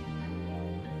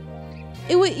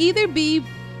it would either be.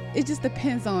 It just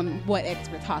depends on what ex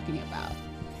we're talking about.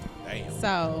 Damn.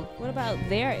 So What about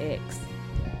their ex?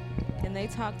 Can they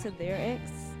talk to their ex?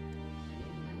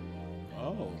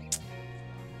 Oh.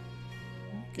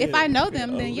 if I know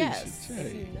them, then Alicia yes.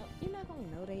 J. You're not gonna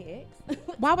know their ex.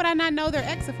 Why would I not know their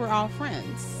ex if we're all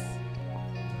friends?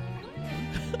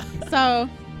 So,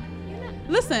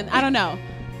 listen, I don't know.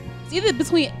 It's either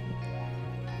between.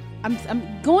 I'm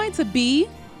going to be.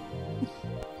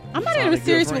 I'm not in Sound a a good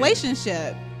serious friend.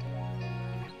 relationship.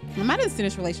 I'm not in a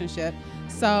serious relationship.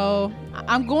 So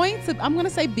I'm going to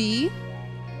say B,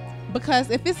 because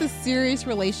if it's a serious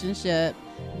relationship,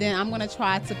 then I'm going to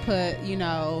try to put,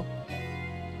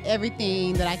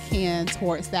 everything that I can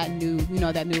towards that new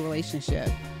relationship.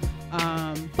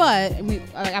 But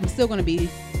I'm still going to be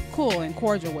cool and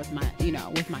cordial with my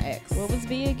ex. What was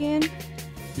B again?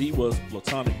 B was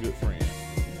platonic good friends.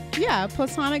 Yeah,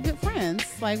 platonic good friends.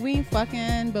 Like we ain't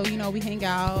fucking, but we hang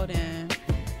out and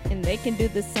they can do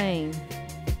the same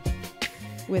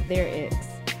with their ex.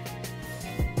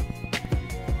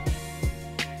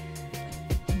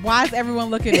 why is everyone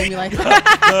looking at me like You question.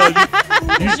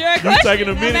 taking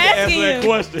a minute to I'm answer that asking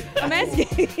question. I'm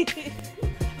asking.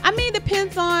 I mean,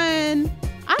 depends on,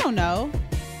 I don't know.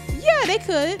 Yeah, they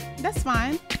could. That's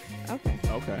fine. Okay.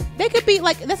 Okay. They could be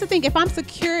like, that's the thing. If I'm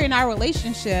secure in our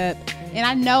relationship and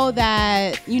I know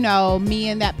that, me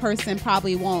and that person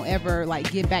probably won't ever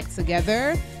like get back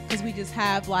together because we just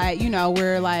have like,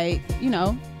 we're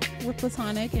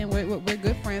platonic and we're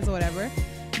good friends or whatever,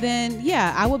 then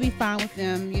yeah, I would be fine with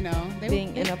them, they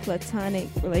Being in a platonic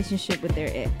relationship with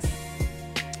their ex.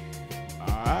 All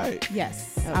right.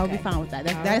 Yes, I would be Okay. fine with that.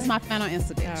 That is my final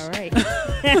answer, bitch. All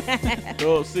right.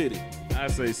 Dub City. I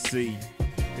say C,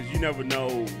 because you never know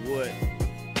what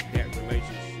that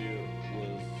relationship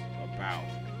was about.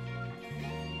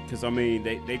 Because I mean,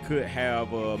 they could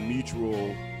have a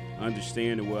mutual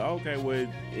understanding. Well,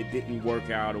 it didn't work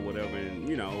out or whatever, and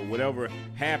whatever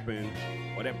happened,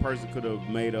 or that person could have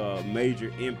made a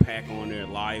major impact on their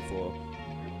life, or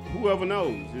whoever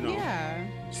knows, Yeah.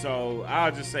 So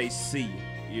I'll just say C.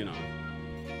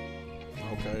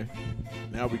 Okay.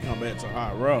 Now we come back to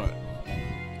Hot Rod.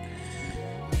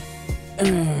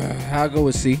 I'll go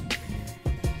with C.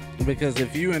 Because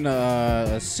if you in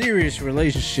a serious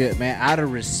relationship, man, out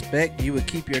of respect, you would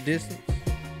keep your distance.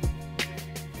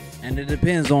 And it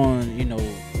depends on,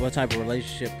 what type of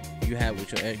relationship you had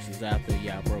with your exes after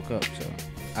y'all broke up. So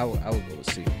I would go with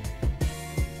C.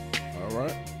 All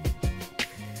right.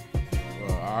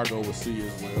 Well, I'll go with C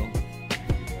as well.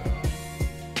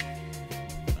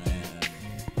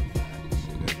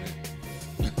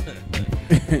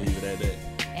 Leave it at that.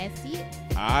 That's it.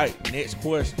 All right, next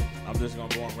question. I'm just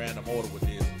gonna go in random order with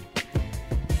this.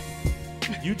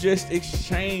 You just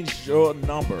exchanged your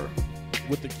number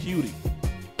with the cutie.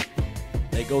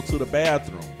 They go to the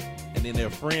bathroom, and then their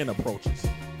friend approaches.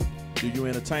 Do you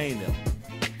entertain them?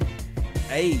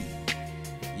 A,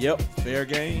 yep, fair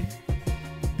game.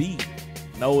 B,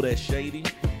 no, that's shady.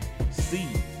 C,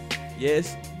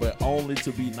 yes, but only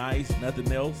to be nice,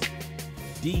 nothing else.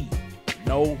 D,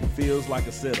 no, feels like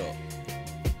a setup.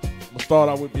 I'm gonna start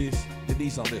out with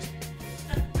Denise on this one.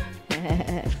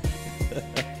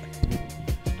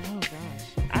 Oh gosh,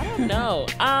 I don't know.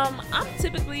 I'm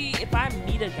typically, if I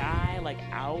meet a guy like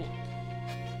out,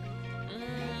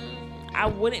 I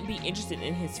wouldn't be interested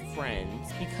in his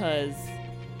friends because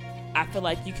I feel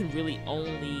like you can really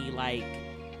only like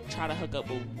try to hook up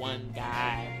with one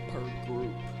guy per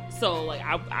group. So like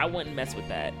I wouldn't mess with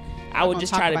that. I would gonna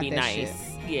just talk try to about be that nice.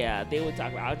 shit. Yeah, they would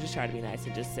talk about. I would just try to be nice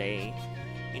and just say,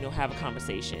 have a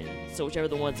conversation. So whichever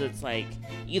the ones that's like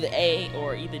either A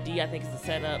or either D, I think is the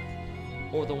setup,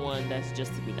 or the one that's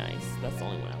just to be nice. That's the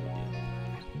only one I would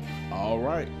do. All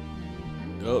right.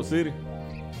 Dub City.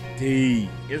 D.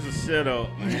 It's a setup,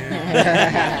 man.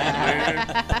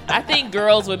 I think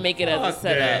girls would make it as a Fuck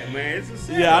setup. that, man. It's a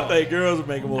setup. Yeah, I think girls would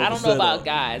make them more. I don't know about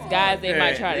guys. Guys, they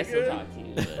might try to still nigga. talk to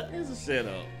you. But. It's a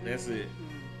setup. That's it.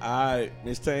 All right,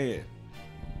 Miss Tan.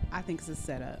 I think it's a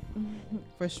setup,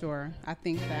 for sure. I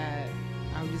think that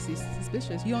I would just be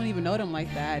suspicious. You don't even know them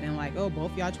like that, and like, oh,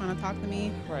 both y'all trying to talk to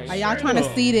me? Right. Are y'all Straight trying to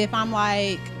up. see if I'm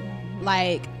like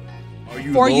Are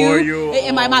you for loyal? you?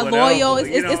 Am I or loyal?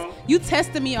 whatever, It's you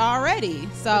tested me already,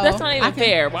 so But that's not I even can-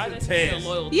 fair. Why It's is a it test.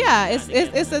 loyalty? Yeah,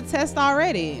 it's a test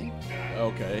already.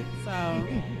 Okay. So All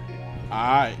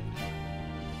right.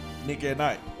 Nick at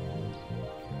Night.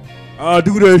 I'll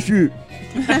do that shit.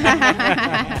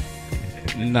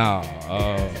 No,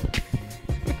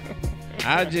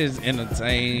 I just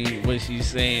entertain what she's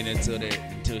saying until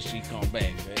she come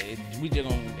back. We just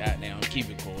gonna goddamn keep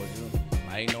it cordial.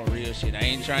 I ain't no real shit. I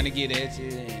ain't trying to get at you,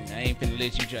 and I ain't finna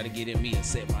let you try to get at me and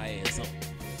set my ass up.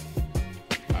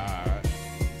 All right.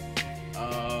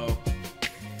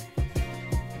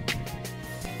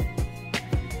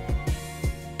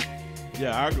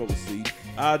 Yeah, I'll go with C.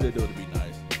 I'll just do it to be nice.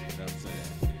 You know what I'm saying?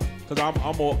 Because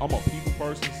I'm a people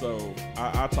person, so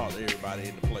I talk to everybody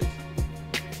in the place.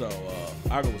 So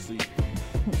I'll go with C.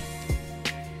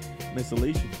 Miss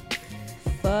Alicia.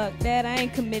 Fuck that. I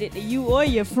ain't committed to you or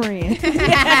your friend.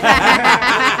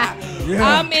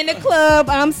 I'm in the club.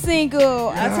 I'm single.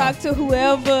 I talk to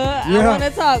whoever I want to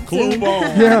talk to. Clue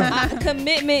on.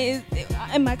 Commitment is.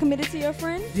 Am I committed to your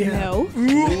friend? Yeah. No.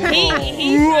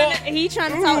 He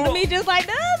trying to talk to me just like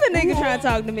the other nigga trying to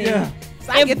talk to me. Yeah.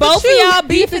 So I If get both the of shoes. y'all You get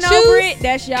beefing the over shoes? it,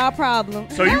 that's y'all problem.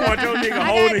 So you want your nigga I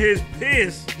holding got- his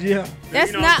piss? Yeah.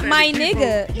 That's You know what not I'm my saying? The people-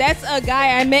 nigga. That's a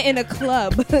guy I met in a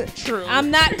club. True. I'm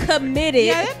not committed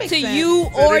Yeah, that to makes sense. you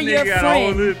So or this your nigga gotta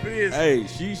hold friend. his piss.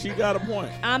 Hey, she got a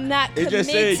point. I'm not It just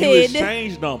committed. said you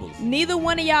exchange numbers. Neither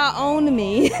one of y'all own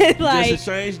me. You like just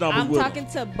exchange numbers I'm with talking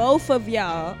to both of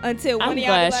y'all until one I'm of y'all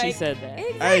glad be she like, said that.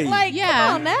 Exactly. Hey. Like, Yeah.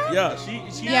 come on now. them. Yeah,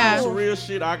 she Yeah. some real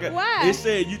shit. I got. Why? It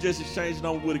said you just exchange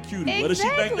numbers with a cutie. What does she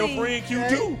think your Exactly. friend cute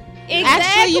too? Exactly.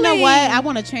 Actually, you know what? I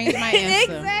want to change my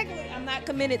answer. Exactly. I'm not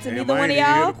committed to Damn, neither I one of ain't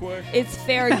even hear y'all. the question. It's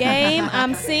fair game.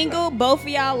 I'm single. Both of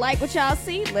y'all like what y'all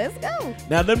see. Let's go.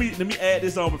 Now let me add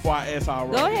this on before I ask how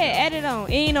I Go ahead. Add it on.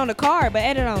 It ain't on the card, but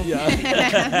add it on.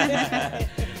 Yeah.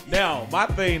 Now, my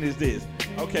thing is this.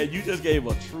 Okay, you just gave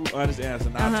a true, honest answer,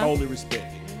 and I Uh-huh. totally respect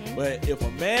it. But if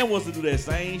a man wants to do that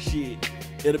same shit,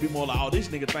 it'll be more like, oh, this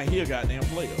nigga think he a goddamn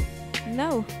player.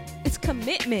 No, it's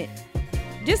commitment.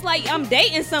 Just like I'm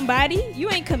dating somebody, you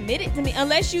ain't committed to me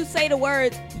unless you say the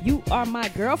words, "You are my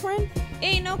girlfriend."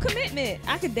 Ain't no commitment.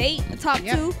 I could date, talk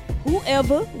Yep. to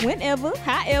whoever, whenever,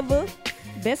 however,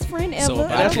 best friend ever. So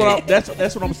if I That's did- what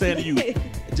that's what I'm saying to you.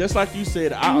 Just like you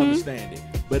said, I understand it.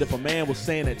 But if a man was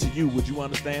saying that to you, would you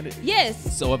understand it? Yes.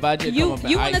 So if I just You come up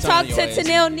and want to ice talk on your to ass-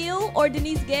 Tanel Neal or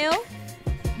Denise Gale?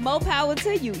 More power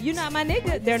to you. You're not my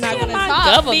nigga. They're not You're gonna my talk.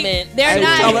 government. They're Hey,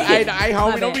 not. tell her, hey,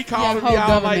 homie, My don't be bad. calling Yeah, me whole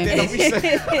out like that. Don't be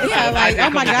saying. Yeah, like, oh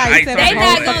my Come God, on, he said ice They my on whole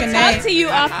not gonna fucking talk name. to you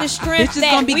off the strength Bitches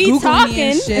that gonna be we Googling talking. me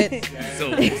and shit.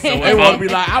 So They if want to I'm, be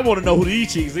like, I want to know who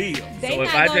these chicks is. They So if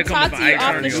not I gonna just come talk up to you and off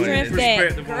ice the on you, strength it's that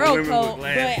respectable girl women with code.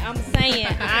 But glasses. I'm saying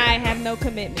I have no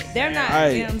commitment. They're not.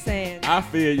 Hey. You know what I'm saying? I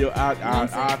feel you. what I'm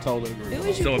saying? I totally agree. Do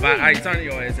as you so if please. I ice on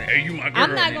your ass, and hey, you my girl, I'm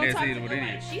not then gonna that's talk to it. What it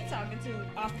nobody is. she talking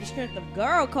to off the strength of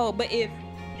girl code. But if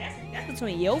that's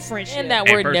between your friendship And that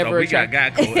Hey, word first off, never we got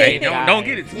attract- guy code. Hey, don't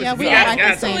get it twisted. Yeah, we we got all like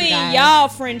guy the same code. between guys. y'all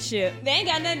friendship. They ain't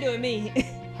got nothing to do with me.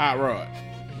 Hot rod.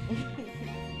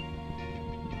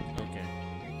 Okay.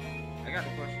 I got the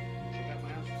question. I got my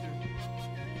answer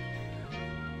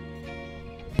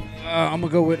too. I'm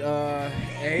gonna go with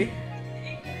A.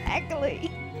 Exactly.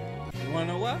 You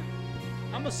wanna know why?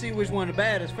 I'm gonna see which one the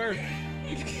baddest first.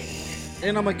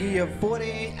 Then I'm gonna give you a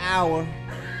 48-hour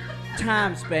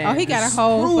time span. Oh, he got a to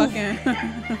whole prove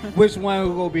fucking. which one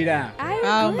will go be down. I agree.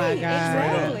 Oh my God.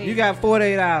 Exactly. You got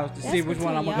 48 hours to That's see which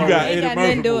one I'm between gonna You go got y'all. with. They Eddie ain't got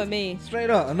nothing to Murphy do movie. with me. Straight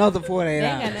up, another 48 They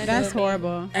ain't got hours. nothing to do That's with me.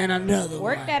 horrible. And another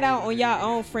Work one. that out on y'all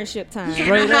own friendship time.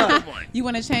 Straight up. You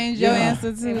want to change your Yeah.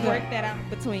 answer to And the work that out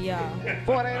between y'all.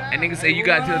 48 hours. And niggas say you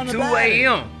got On till the 2 baddest.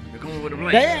 a.m. to come up with a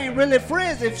plan. They ain't really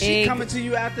friends if she Ex- coming to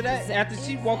you after that, after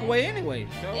she walk away anyway.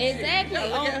 Exactly. Yeah,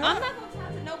 look at I'm her. not gonna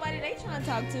talk to nobody they trying to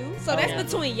talk to. So that's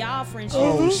between y'all friendship.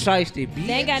 Oh, shiesty bitch.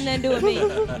 They ain't got nothing to do with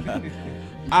me.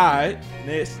 All right,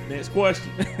 next question.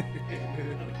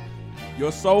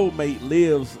 Your soulmate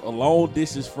lives a long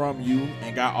distance from you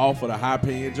and got offered a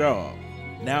high-paying job.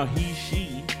 Now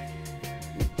she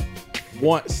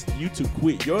wants you to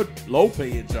quit your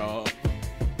low-paying job.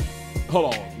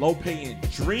 Hold on, low-paying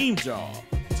dream job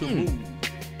to move.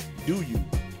 Do you?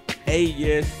 A,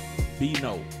 yes. B,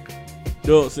 no.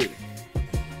 Dub City.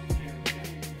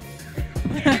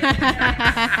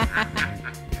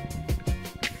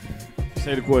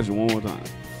 Say the question one more time.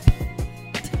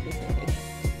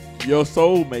 Your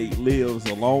soulmate lives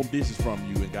a long distance from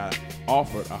you and got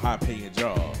offered a high-paying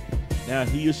job. Now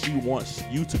he or she wants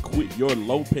you to quit your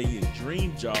low-paying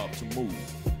dream job to move.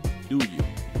 Do you?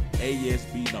 A, yes,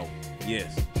 B, no.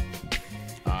 Yes.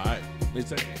 All right. Let's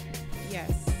say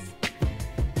Yes.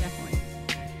 Definitely.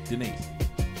 Denise.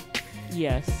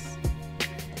 Yes.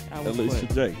 I would Alicia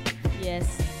quit. J.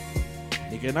 Yes.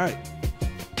 Nick at Night.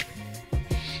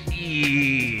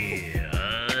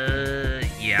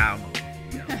 Yeah, I'll move.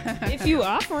 Yeah, If you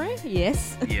offering,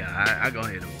 yes. yeah, I go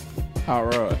ahead and move.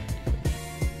 Hot Rod.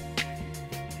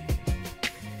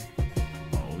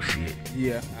 Oh shit.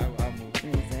 Yeah, I'll move.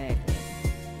 Exactly.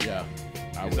 Yeah.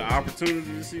 I It's will. an opportunity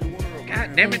to see the world.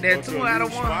 God damn it, that's Go to 2 a out new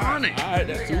of spot. 100. All right,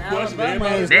 that's two Yeah, questions. Alabama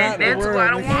Everybody- is That, not the that's 2 world.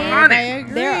 out of Everybody 100.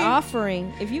 agree. They're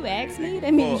offering. If you ask me,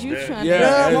 that means you Fuck trying Yeah,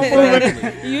 Yeah, I'm to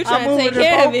exactly. you I'm trying to moving take to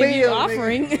care of both it if you bills, nigga.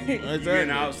 offering. Being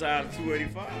outside of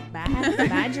 285.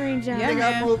 Bye dream job. Yeah, Nigga,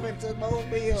 man. I'm moving to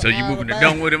Mobile. So you moving to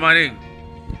Dunwoody, my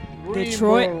nigga?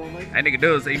 Detroit. That nigga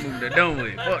does say he moving to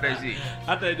Dunwoody. Fuck that shit.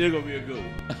 I think they're gonna be a good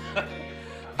one.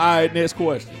 All right, next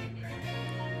question.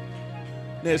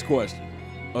 Next question.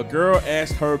 A girl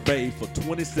asks her babe for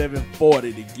 $27.40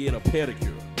 to get a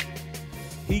pedicure.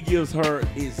 He gives her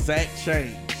exact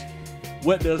change.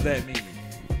 What does that mean?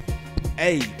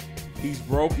 A, he's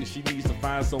broke and she needs to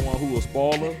find someone who will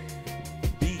spoil her.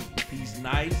 B, he's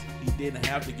nice. He didn't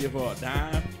have to give her a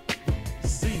dime.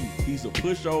 C, he's a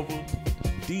pushover.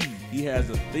 D, he has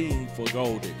a thing for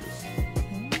gold diggers.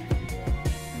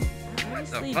 I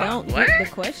honestly fuck? don't What? get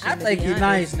the question. I to think be you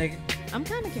honest. nice, nigga. I'm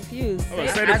kind of confused. Oh, Say-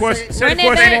 say the question. I Say Run the that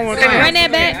question back. one more Run time.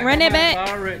 that back. Run that back.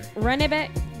 Already. Run it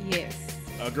back. Yes.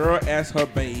 A girl asks her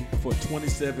bae for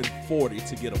 $27.40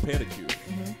 to get a pedicure.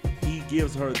 Mm-hmm. He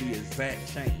gives her the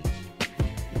exact change.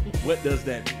 What does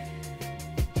that mean?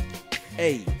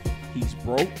 A, he's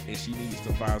broke and she needs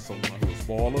to find someone who will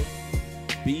spoil her.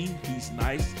 B, he's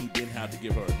nice, he didn't have to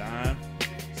give her a dime.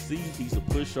 C, he's a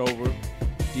pushover.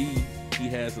 D, he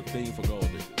has a thing for gold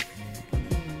diggers.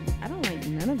 I don't like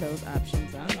none of those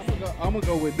options. I'm gonna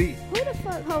go with B. Who the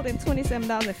fuck holding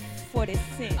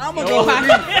 $27.40? I'm gonna go with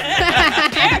B.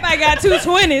 Everybody got two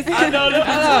 20s. I know a 20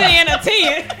 and a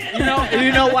 10.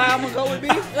 You know why I'm gonna go with B?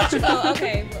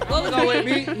 Okay. What was Go with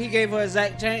B. He gave her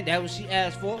exact change. That was she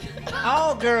asked for.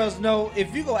 All girls know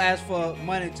if you go ask for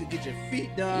money to get your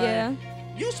feet done, Yeah.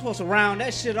 you supposed to round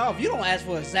that shit off. You don't ask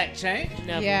for exact change.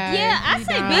 Never. Yeah. Yeah, I you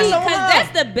say don't. B That's because so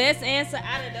that's the best answer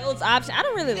out of those options. I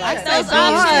don't really like That's those so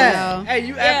options. hard. Hey,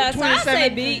 you Yeah, asked so I for say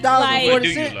B, $27 like- What do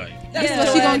you 40 like? That's Yeah.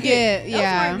 what you gonna get. Those were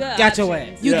Yeah. good Got your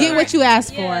options. ass. You Yeah. get what you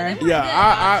asked Yeah, for. them were Yeah, good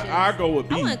I options. go with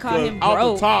B. I wouldn't call him Off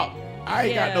broke. the top, I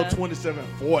ain't got no Yeah.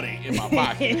 $27.40 in my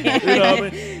pocket. You know what I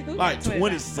mean? Like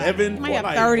 27. Might have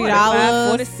like, $30.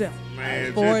 47.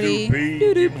 Man, 40. just do B,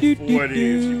 give him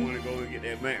 40 if she want to go and get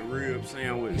that McRib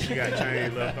sandwich. She got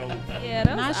change left over. Yeah,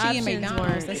 those Not she options in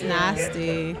McDonald's. That's weren't-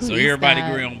 nasty. Who So eats everybody that?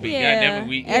 agree on B. Yeah. Goddamn it,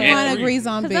 we Everyone that three- agrees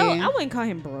on B. Cause I wouldn't call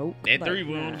him broke. That but, three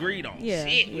we nah. agreed on. Yeah,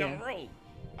 Shit, we yeah. on the road.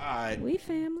 All right. We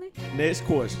family. Next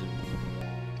question.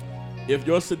 If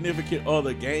your significant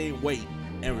other gained weight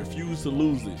and refused to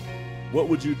lose it, what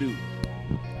would you do?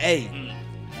 A,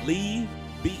 leave.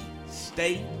 B,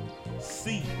 stay.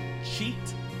 C, cheat.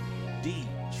 D,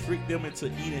 trick them into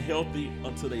eating healthy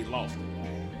until they lost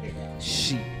it.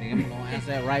 Shit, nigga, I'm gonna answer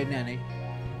that right now, nigga.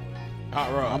 Hot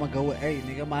I'm rod. gonna go with A,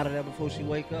 nigga. I'm out of there before she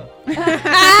wake up.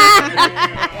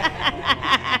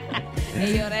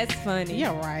 Hey, yo, that's funny.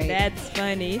 You're right. That's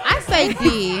funny. I say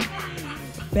D.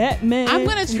 Batman. I'm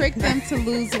gonna trick them to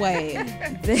lose weight.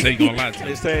 So you gonna lie to They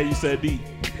him? said you said D.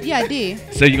 Yeah, D.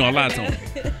 So you gonna lie to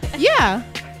him? Yeah,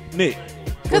 Nick,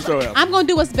 because what's your answer? I'm gonna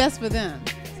do what's best for them,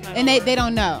 and they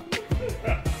don't know.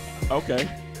 Okay.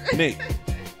 Nick,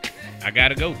 I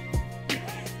gotta go.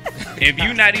 If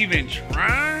you not even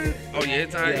trying, oh yeah,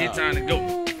 it's time to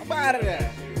go. I'm out of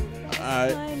there. all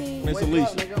right. funny. Miss Wake up,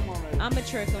 Alicia. nigga, I'm on there. I'm a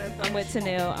trick him. I'm with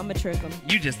Tanel. I'm a trick him.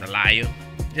 You just a liar.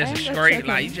 Just I a ain't gonna straight trick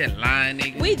lie. him. You just lying,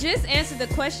 nigga. We just answered the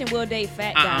question: will date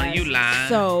fat guys? You lying.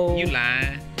 So You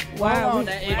lying. why Hold are on, we?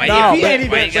 that- Why No, you- but, ain't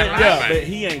even why you gotta said lie yeah, about but it?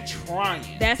 he ain't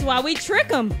trying. That's why we trick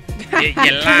them. You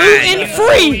lying.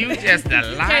 Gluten-free. You just a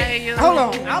liar. Hold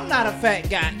on, I'm not a fat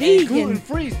guy. Vegan. Gluten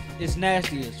free is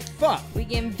nasty as fuck. We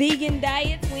getting vegan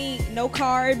diets. We ain't no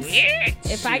carbs. Yeah.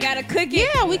 If I gotta cook it,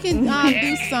 Yeah, we can do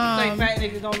Think some fat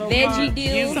niggas don't know veggie carbs?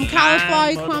 deals. some lying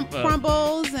cauliflower motherfucker.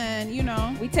 crumbles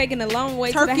and We taking a long way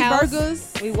to turkey the house.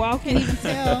 burgers. We Can't walking. even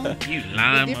tell You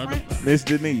lying, the difference. motherfucker. Miss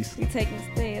Denise. We taking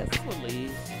stairs.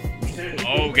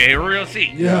 Okay, real shit.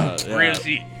 Yeah. Real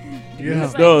shit. Yeah.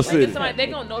 It's Dub like City. if somebody, they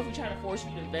gonna know if you're trying to force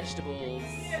you to vegetables.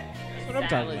 That's what I'm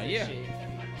talking about, yeah. Shit.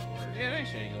 Yeah, that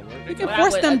shit ain't gonna work. You can But I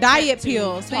force would them attempt diet to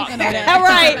pills. They talk ain't gonna know to that. All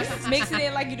right, mix it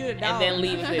in like you do the dog. And then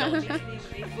leave them.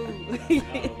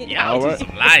 Y'all All right. just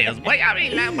some liars. Boy, y'all be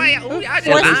lying. Boy, y'all just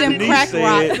Force lying. them Denise crack said-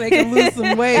 rocks so they can lose some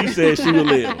She weight. said she would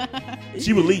live.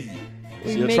 She would leave.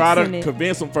 We She'll try to mixing it.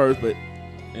 convince them first, but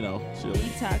you know, she'll leave.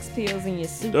 Detox pills in your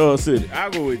soup. Dub City. I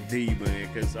go with D, man,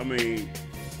 because I mean,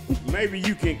 maybe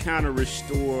you can kind of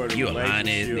restore the You a lying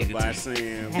ass relationship nigga, by too.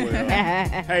 saying,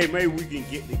 well, hey, maybe we can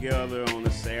get together on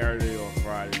a Saturday or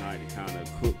Friday night to kind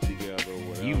of cook together or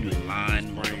whatever. You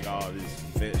lying bring all this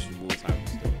vegetable type of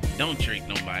stuff. Don't trick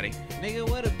nobody. Nigga,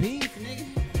 what a beef, nigga.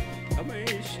 I mean,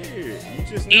 shit, you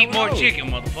just Eat never more know.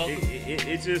 chicken, motherfucker.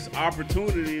 It's just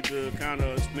opportunity to kind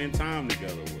of spend time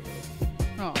together with us.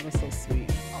 Oh, that's so sweet.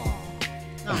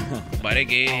 But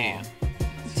again,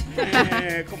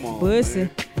 Man, come on, Pussy. man.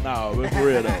 No, but for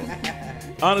real though.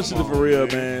 Honestly, Come on, for real,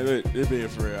 man. man. It being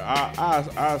for real.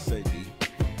 I say D.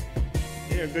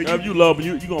 Yeah, 'cause If you love them,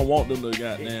 you gonna want them to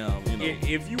goddamn, you know.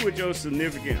 If you with your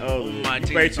significant other, My you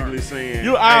team basically first. saying,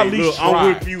 You at hey, least look, try.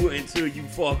 I'm with you until you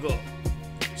fuck up.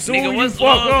 Soon Nigga, you what's fuck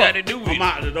love up, gotta do with I'm it?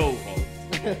 out the door,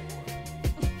 folks.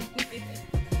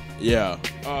 Yeah.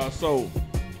 So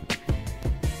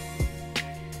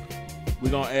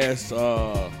we're gonna ask.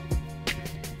 We're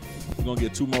gonna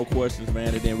get 2 more questions, man,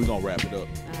 and then we're gonna wrap it up.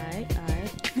 Alright.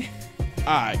 All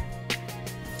right.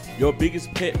 Your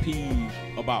biggest pet peeve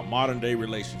about modern day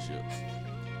relationships.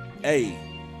 A,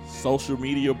 social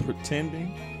media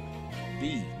pretending.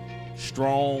 B,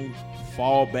 strong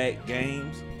fallback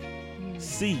games.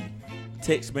 C,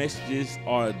 text messages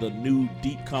are the new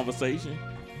deep conversation.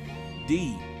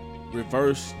 D,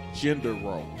 reverse gender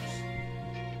roles.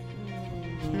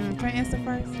 Can I answer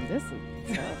first? This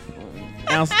is tough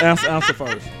one. Answer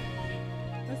first.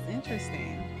 That's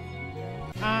interesting.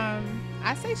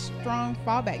 I say strong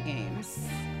fallback games.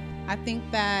 I think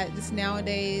that just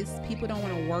nowadays people don't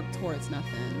want to work towards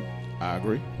nothing, I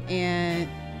agree. and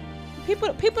people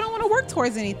don't want to work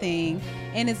towards anything.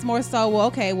 And it's more so, well,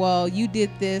 okay, well, you did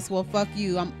this, well, fuck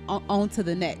you. I'm on to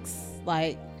the next.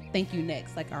 Like, thank you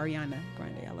next. Like Ariana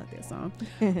Grande, I love that song.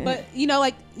 But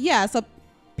like, yeah. So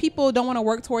people don't want to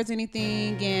work towards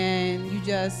anything, and you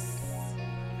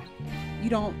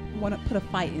don't want to put a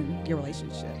fight in your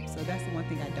relationship. So that's the one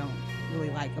thing I don't really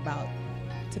like about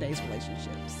today's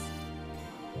relationships.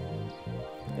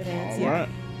 Good All answer. right.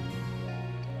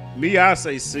 Me, I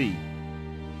say C.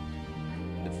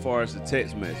 As far as the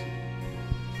text message,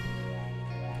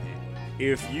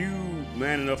 if you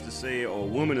man enough to say it or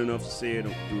woman enough to say it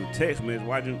through a text message,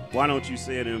 why don't you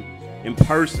say it in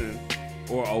person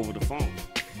or over the phone?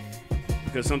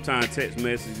 Because sometimes text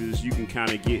messages you can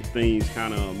kind of get things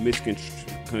kind of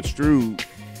misconstrued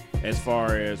as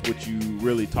far as what you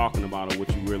really talking about or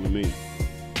what you really mean.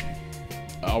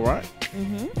 All right.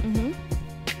 Mm-hmm.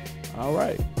 All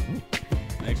right.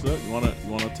 Next up, you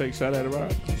wanna take a shot at it,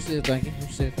 right? I'm still thinking.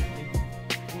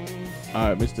 All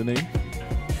right, Mr. Nee.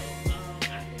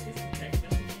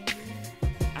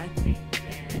 I think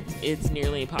that it's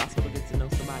nearly impossible to get to know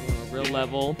somebody on a real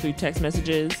level through text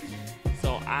messages.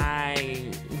 So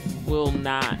I will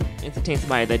not entertain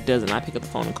somebody that does not pick up the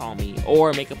phone and call me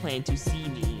or make a plan to see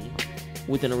me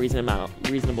within a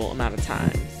reasonable amount of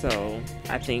time. So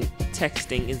I think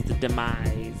texting is the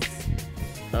demise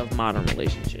of modern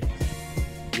relationships.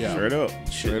 Yeah. Straight up.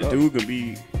 Straight The up. dude could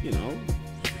be,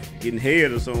 getting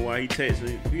head or something while he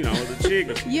texting, the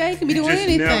chick. Yeah, you can be You doing just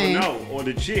anything. never know. Or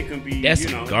the chick can be, That's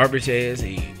some garbage ass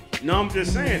head. No, I'm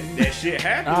just saying that shit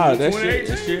happened. Nah, in that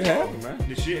 2018. shit happened, man.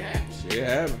 The shit happened. Shit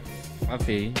happened. I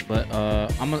feel you, but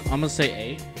I'm gonna say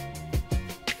A,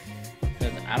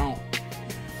 because I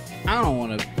don't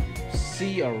want to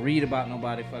see or read about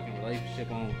nobody fucking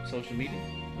relationship on social media.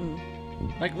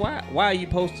 Like, why are you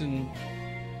posting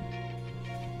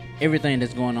everything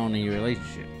that's going on in your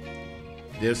relationship?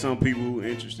 There's some people who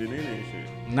interested in that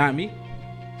shit. Not me.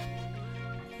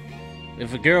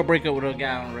 If a girl break up with a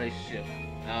guy in a relationship,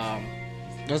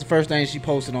 that's the first thing she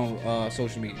posted on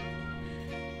social media.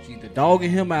 She either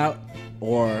dogging him out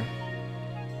or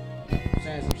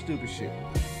saying some stupid shit.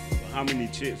 How many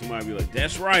chicks might be like,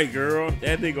 that's right, girl.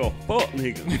 That nigga a fuck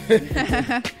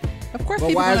nigga. Of course, But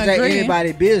people why is gonna that agree.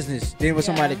 anybody's business? Then when Yeah.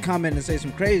 somebody comment and say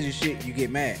some crazy shit, you get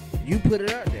mad. You put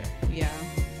it out there. Yeah.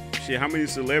 Shit, how many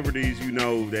celebrities you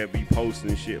know that be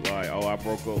posting shit like, oh, I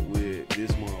broke up with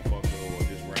this motherfucker or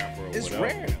this rapper or It's whatever.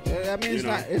 rare. I mean, it's You know,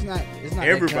 not. It's not.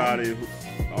 Everybody who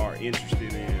are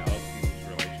interested in other people's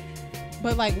relationships.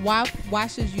 But like, why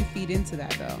should you feed into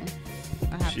that though?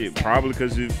 I have Shit, to say. probably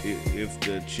because if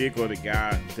the chick or the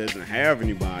guy doesn't have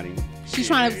anybody, She's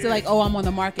trying to say like, oh, I'm on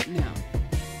the market now.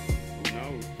 who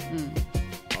knows?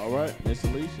 All right, Miss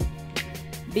Alicia.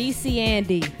 B, C, and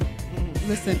D.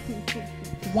 Listen,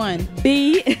 one.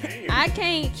 B, I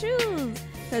can't choose.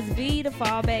 Because B, the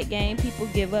fallback game, people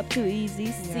give up too easy.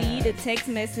 C, the text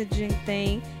messaging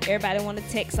thing. Everybody want to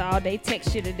text all day,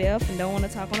 text you to death, and don't want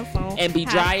to talk on the phone. And be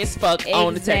dry as fuck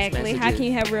on the text Exactly. messages. How can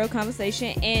you have real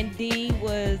conversation? And D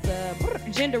was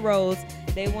gender roles.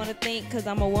 They want to think because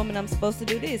I'm a woman, I'm supposed to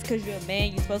do this. Because you're a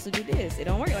man, you're supposed to do this. It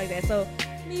don't work like that. So,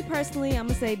 me personally, I'm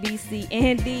going to say B, C,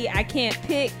 and D. I can't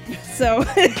pick. So,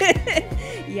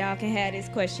 y'all can have this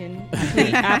question.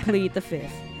 I plead the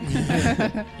fifth.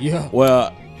 Yeah.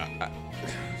 Well,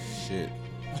 shit.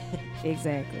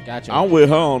 Exactly. Gotcha. I'm with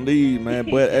her on these, man.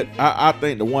 But I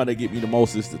think the one that get me the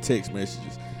most is the text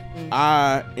messages.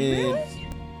 I've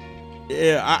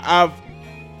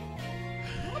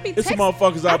it's some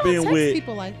motherfuckers I've been with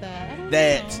people like that. I don't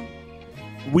that know.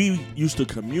 we used to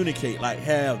communicate, like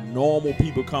have normal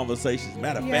people conversations.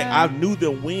 Matter of fact, Yeah. I knew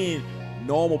them when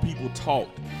normal people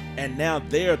talked, and now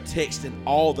they're texting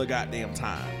all the goddamn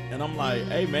time. And I'm like,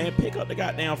 hey man, pick up the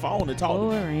goddamn phone and talk to me.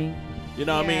 Boring. You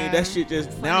know what I mean? Yeah. That shit just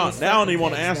Funny now as I don't fuck even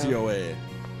want to text, answer though. your ass.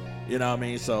 You know what I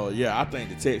mean? So yeah, I think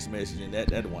the text messaging that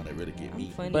the one that really get I'm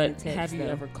me. funny But to text, have you though.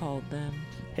 ever called them?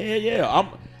 Hell yeah,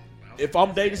 if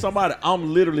I'm dating somebody,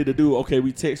 I'm literally the dude. Okay,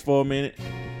 we text for a minute.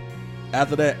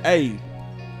 After that, hey,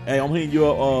 I'm hitting you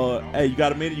up. Hey, you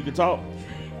got a minute? You can talk.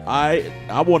 I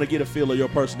want to get a feel of your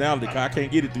personality because I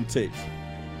can't get it through text.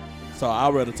 So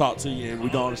I'd rather talk to you and we're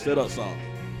going to set up something.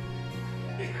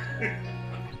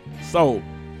 So,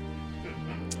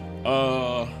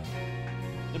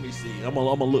 let me see. I'm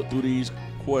gonna look through these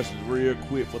questions real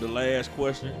quick for the last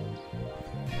question.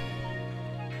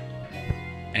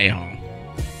 Hey, home.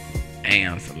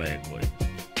 Answer that question.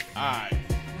 All right.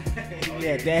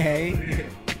 Yeah, dang.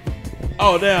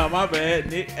 Oh, damn, my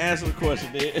bad. Nick, answer the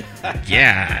question, Nick.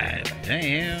 God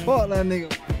damn. Fuck that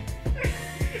nigga.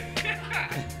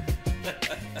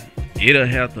 It'll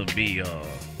have to be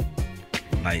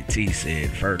like T said,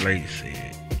 First Lady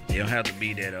said. It'll have to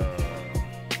be that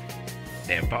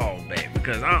fallback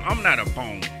because I'm not a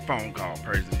phone call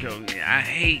person. Cause I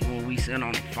hate when we sit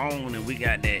on the phone and we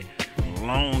got that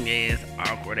long ass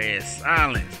awkward ass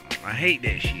silence. I hate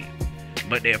that shit.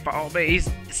 But that fallback,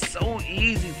 it's so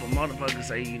easy for motherfuckers to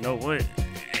say, you know what?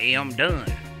 Hey, I'm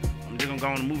done. I'm just gonna go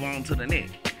and move on to the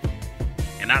next.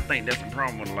 And I think that's a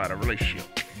problem with a lot of relationships.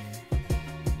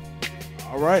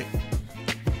 All right.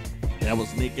 That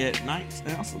was Nick at Night's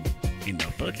answer. In the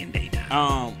fucking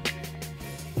daytime.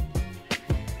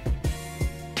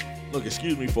 Look,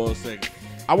 excuse me for a second.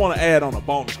 I want to add on a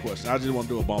bonus question. I just want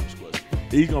to do a bonus question.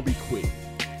 These gonna be quick.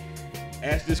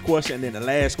 Ask this question, and then the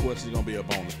last question is gonna be a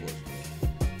bonus question.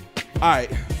 All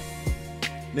right.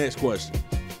 Next question.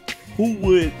 Who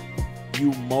would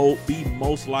you be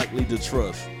most likely to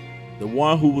trust? The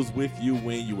one who was with you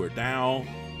when you were down,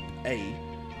 A,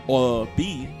 or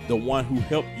B, the one who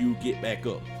helped you get back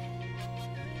up?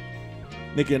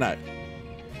 Nick and I.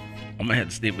 I'm gonna have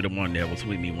to stick with the one that was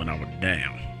with me when I was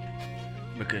down.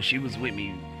 Because she was with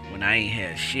me when I ain't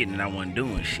had shit and I wasn't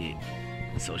doing shit.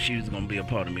 So she was gonna be a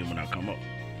part of me when I come up.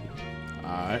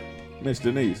 All right. Miss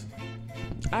Denise.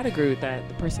 I'd agree with that.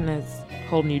 The person that's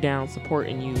holding you down,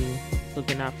 supporting you,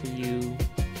 looking out for you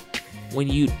when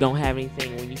you don't have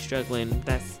anything, when you're struggling,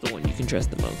 that's the one you can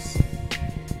trust the most.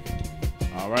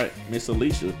 All right. Miss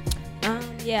Alicia.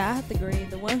 Yeah, I have to agree.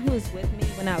 The one who was with me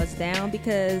when I was down,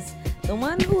 because the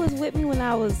one who was with me when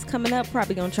I was coming up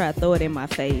probably gonna try to throw it in my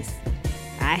face.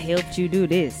 I helped you do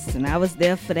this, and I was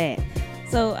there for that.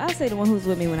 So I'll say the one who was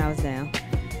with me when I was down.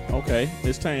 Okay.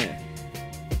 Miss Tan.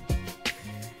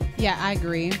 Yeah, I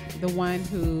agree. The one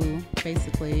who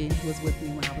basically was with me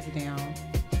when I was down.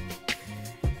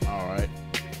 All right.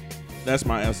 That's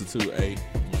my answer too, A.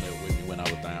 One that was with me when I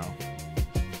was down.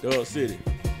 Dub City.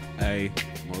 Hey,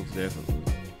 most definitely.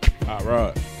 Hot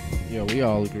Rod. Yeah, we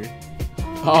all agree.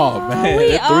 Oh, man.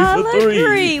 We That's all 3 for 3.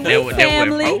 agree. We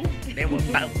family. That was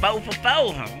 4 for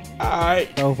 4, huh? All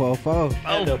right. 4 for 4.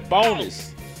 And the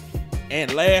bonus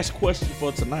and last question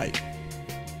for tonight.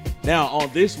 Now, on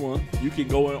this one, you can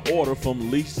go in order from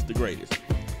least to greatest.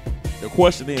 The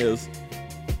question is,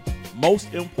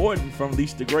 most important from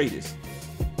least to greatest.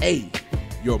 A,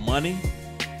 your money.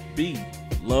 B,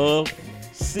 love.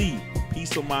 C,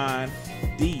 peace of mind.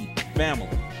 D, family.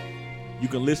 You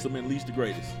can list them in least to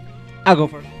greatest. I'll go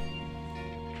first.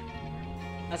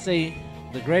 I say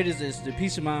the greatest is the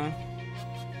peace of mind,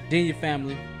 then your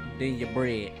family, then your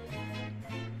bread.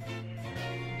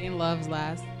 And love's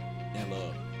last. And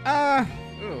love. I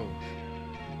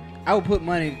would put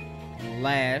money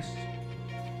last.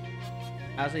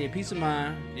 I'll say your peace of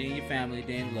mind, then your family,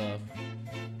 then love,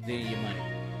 then your money.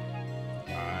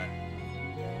 All right.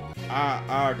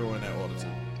 I'll go in that order too.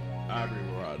 I agree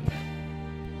with Rod.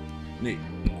 Nick.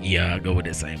 Yeah, I'll go with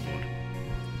that same one.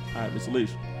 All right, Miss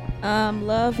Alicia.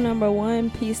 Love number 1,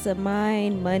 peace of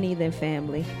mind, money, then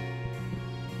family.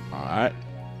 All right.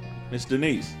 Miss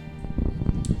Denise.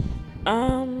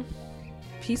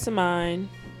 Peace of mind.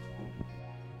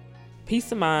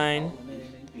 Peace of mind.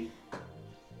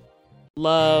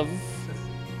 Love,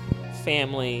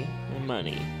 family, and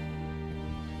money.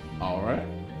 All right.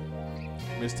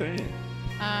 Miss Tan.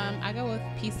 I go with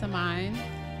peace of mind,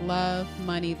 love,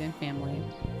 money, then family.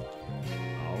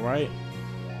 All right.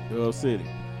 Dub City.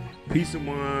 Peace of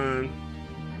mind,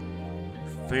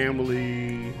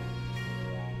 family,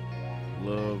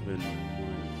 love, and money.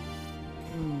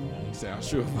 You sound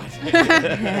sure about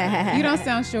that. You don't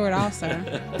sound sure at all,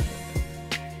 sir.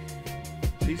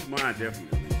 Peace of mind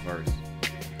definitely first.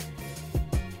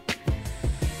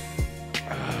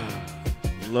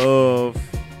 Love.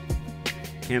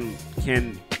 Can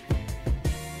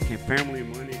family and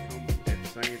money come at the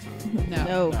same time?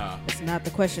 No. Nah. That's not the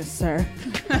question, sir.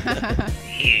 Yeah,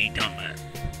 you talking about.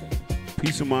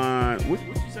 Peace of mind. What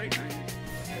you say, Tan?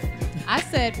 I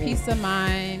said peace of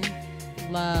mind,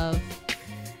 love,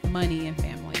 money, and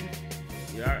family.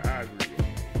 Yeah, I agree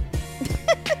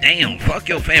with Damn, fuck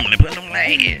your family. Put them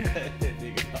like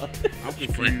I'm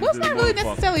confused. Well, it's as not a really motherfucker.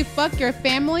 necessarily fuck your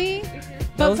family.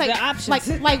 Those like, are the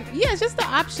options. Like, yeah, it's just the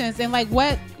options. And like,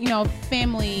 what,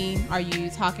 family are you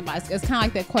talking about? It's kind of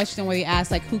like that question where they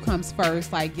ask, like, who comes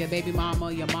first? Like, your baby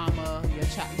mama, your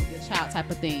child type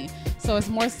of thing. So it's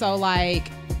more so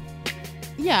like,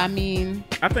 yeah, I mean,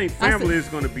 I think family is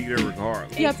going to be there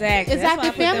regardless. yeah, Exactly. That's why I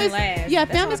put them Family's, last. yeah, That's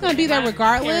why family's I going to put be there My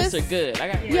regardless. parents are good.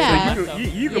 I got Yeah. So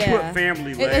you can Yeah. put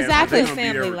family last. Exactly. But they're gonna be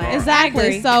there Family last. regardless. Exactly.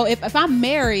 agree. So if I'm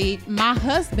married, my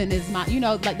husband is my,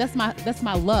 like that's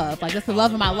my love. Like that's the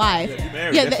love of my life. Yeah, you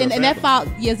married, Yeah, that's and your that family.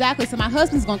 fall. Yeah, exactly. So my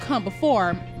husband's gonna come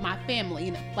before my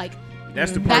family. Like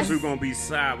That's the That's- person who's going to be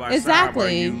side by Exactly. side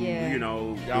by you. Yeah.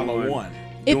 Y'all Y'all are one.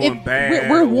 Doing bad.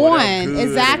 we're or one, whatever, good or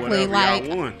exactly. whatever, Like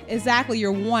y'all one. exactly,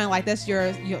 you're one. Like that's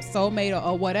your soulmate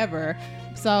or whatever.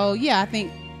 So yeah, I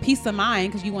think peace of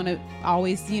mind because you want to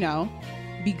always be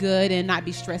good and not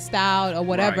be stressed out or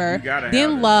whatever. Right, you gotta have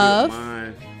Then a love. Good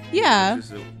mind. Yeah.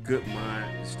 Just a good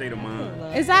mind, state of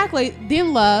mind. Exactly.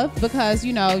 Then love because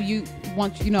you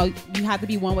want you have to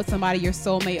be one with somebody, your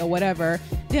soulmate or whatever.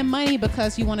 Then money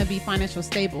because you want to be financial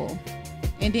stable,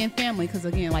 and then family because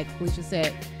again, like Felicia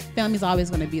said, family's always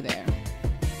going to be there.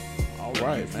 All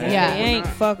right, man. Yeah. They ain't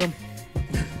fuck them.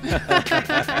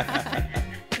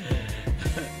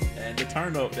 And the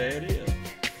turn up, there it is.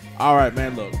 All right,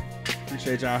 man. Look,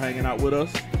 appreciate y'all hanging out with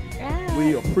us.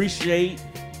 We appreciate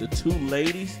the two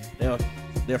ladies.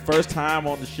 Their first time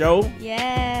on the show. Miss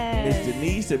Yes.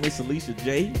 Denise and Miss Alicia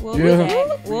J. We'll Yeah. be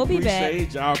back. We'll be back.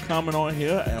 Appreciate y'all coming on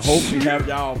here and hopefully have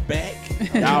y'all back.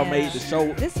 Y'all Yeah. made the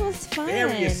show This was fun.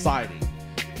 very exciting.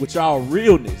 With y'all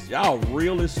realness. Y'all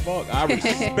real as fuck. I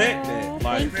respect that.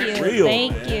 Like, Thank you. real.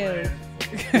 Thank man.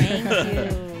 you. Thank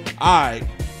you. All right.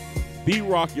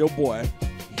 B-Rock, your boy.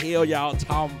 Hell, y'all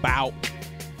talking about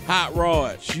Hot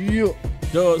Rod. Yeah.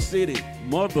 Dub City.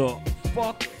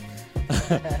 Motherfucker.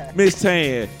 Miss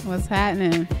Tan. What's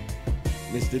happening?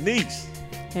 Miss Denise.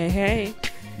 Hey.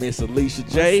 Miss Alicia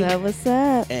J. What's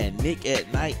up? And Nick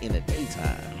at night in the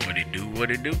daytime. What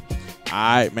it do? All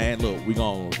right, man. Look, we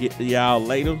going to get to y'all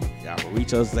later. Y'all can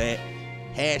reach us at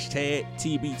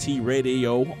 #TBT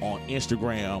Radio on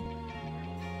Instagram.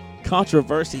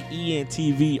 Controversy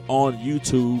ENTV on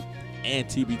YouTube. And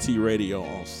TBT Radio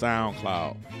on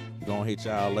SoundCloud. We're going to hit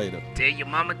y'all later. Tell your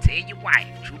mama, tell your wife.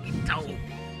 Truth be told.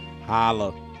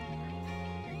 Holla.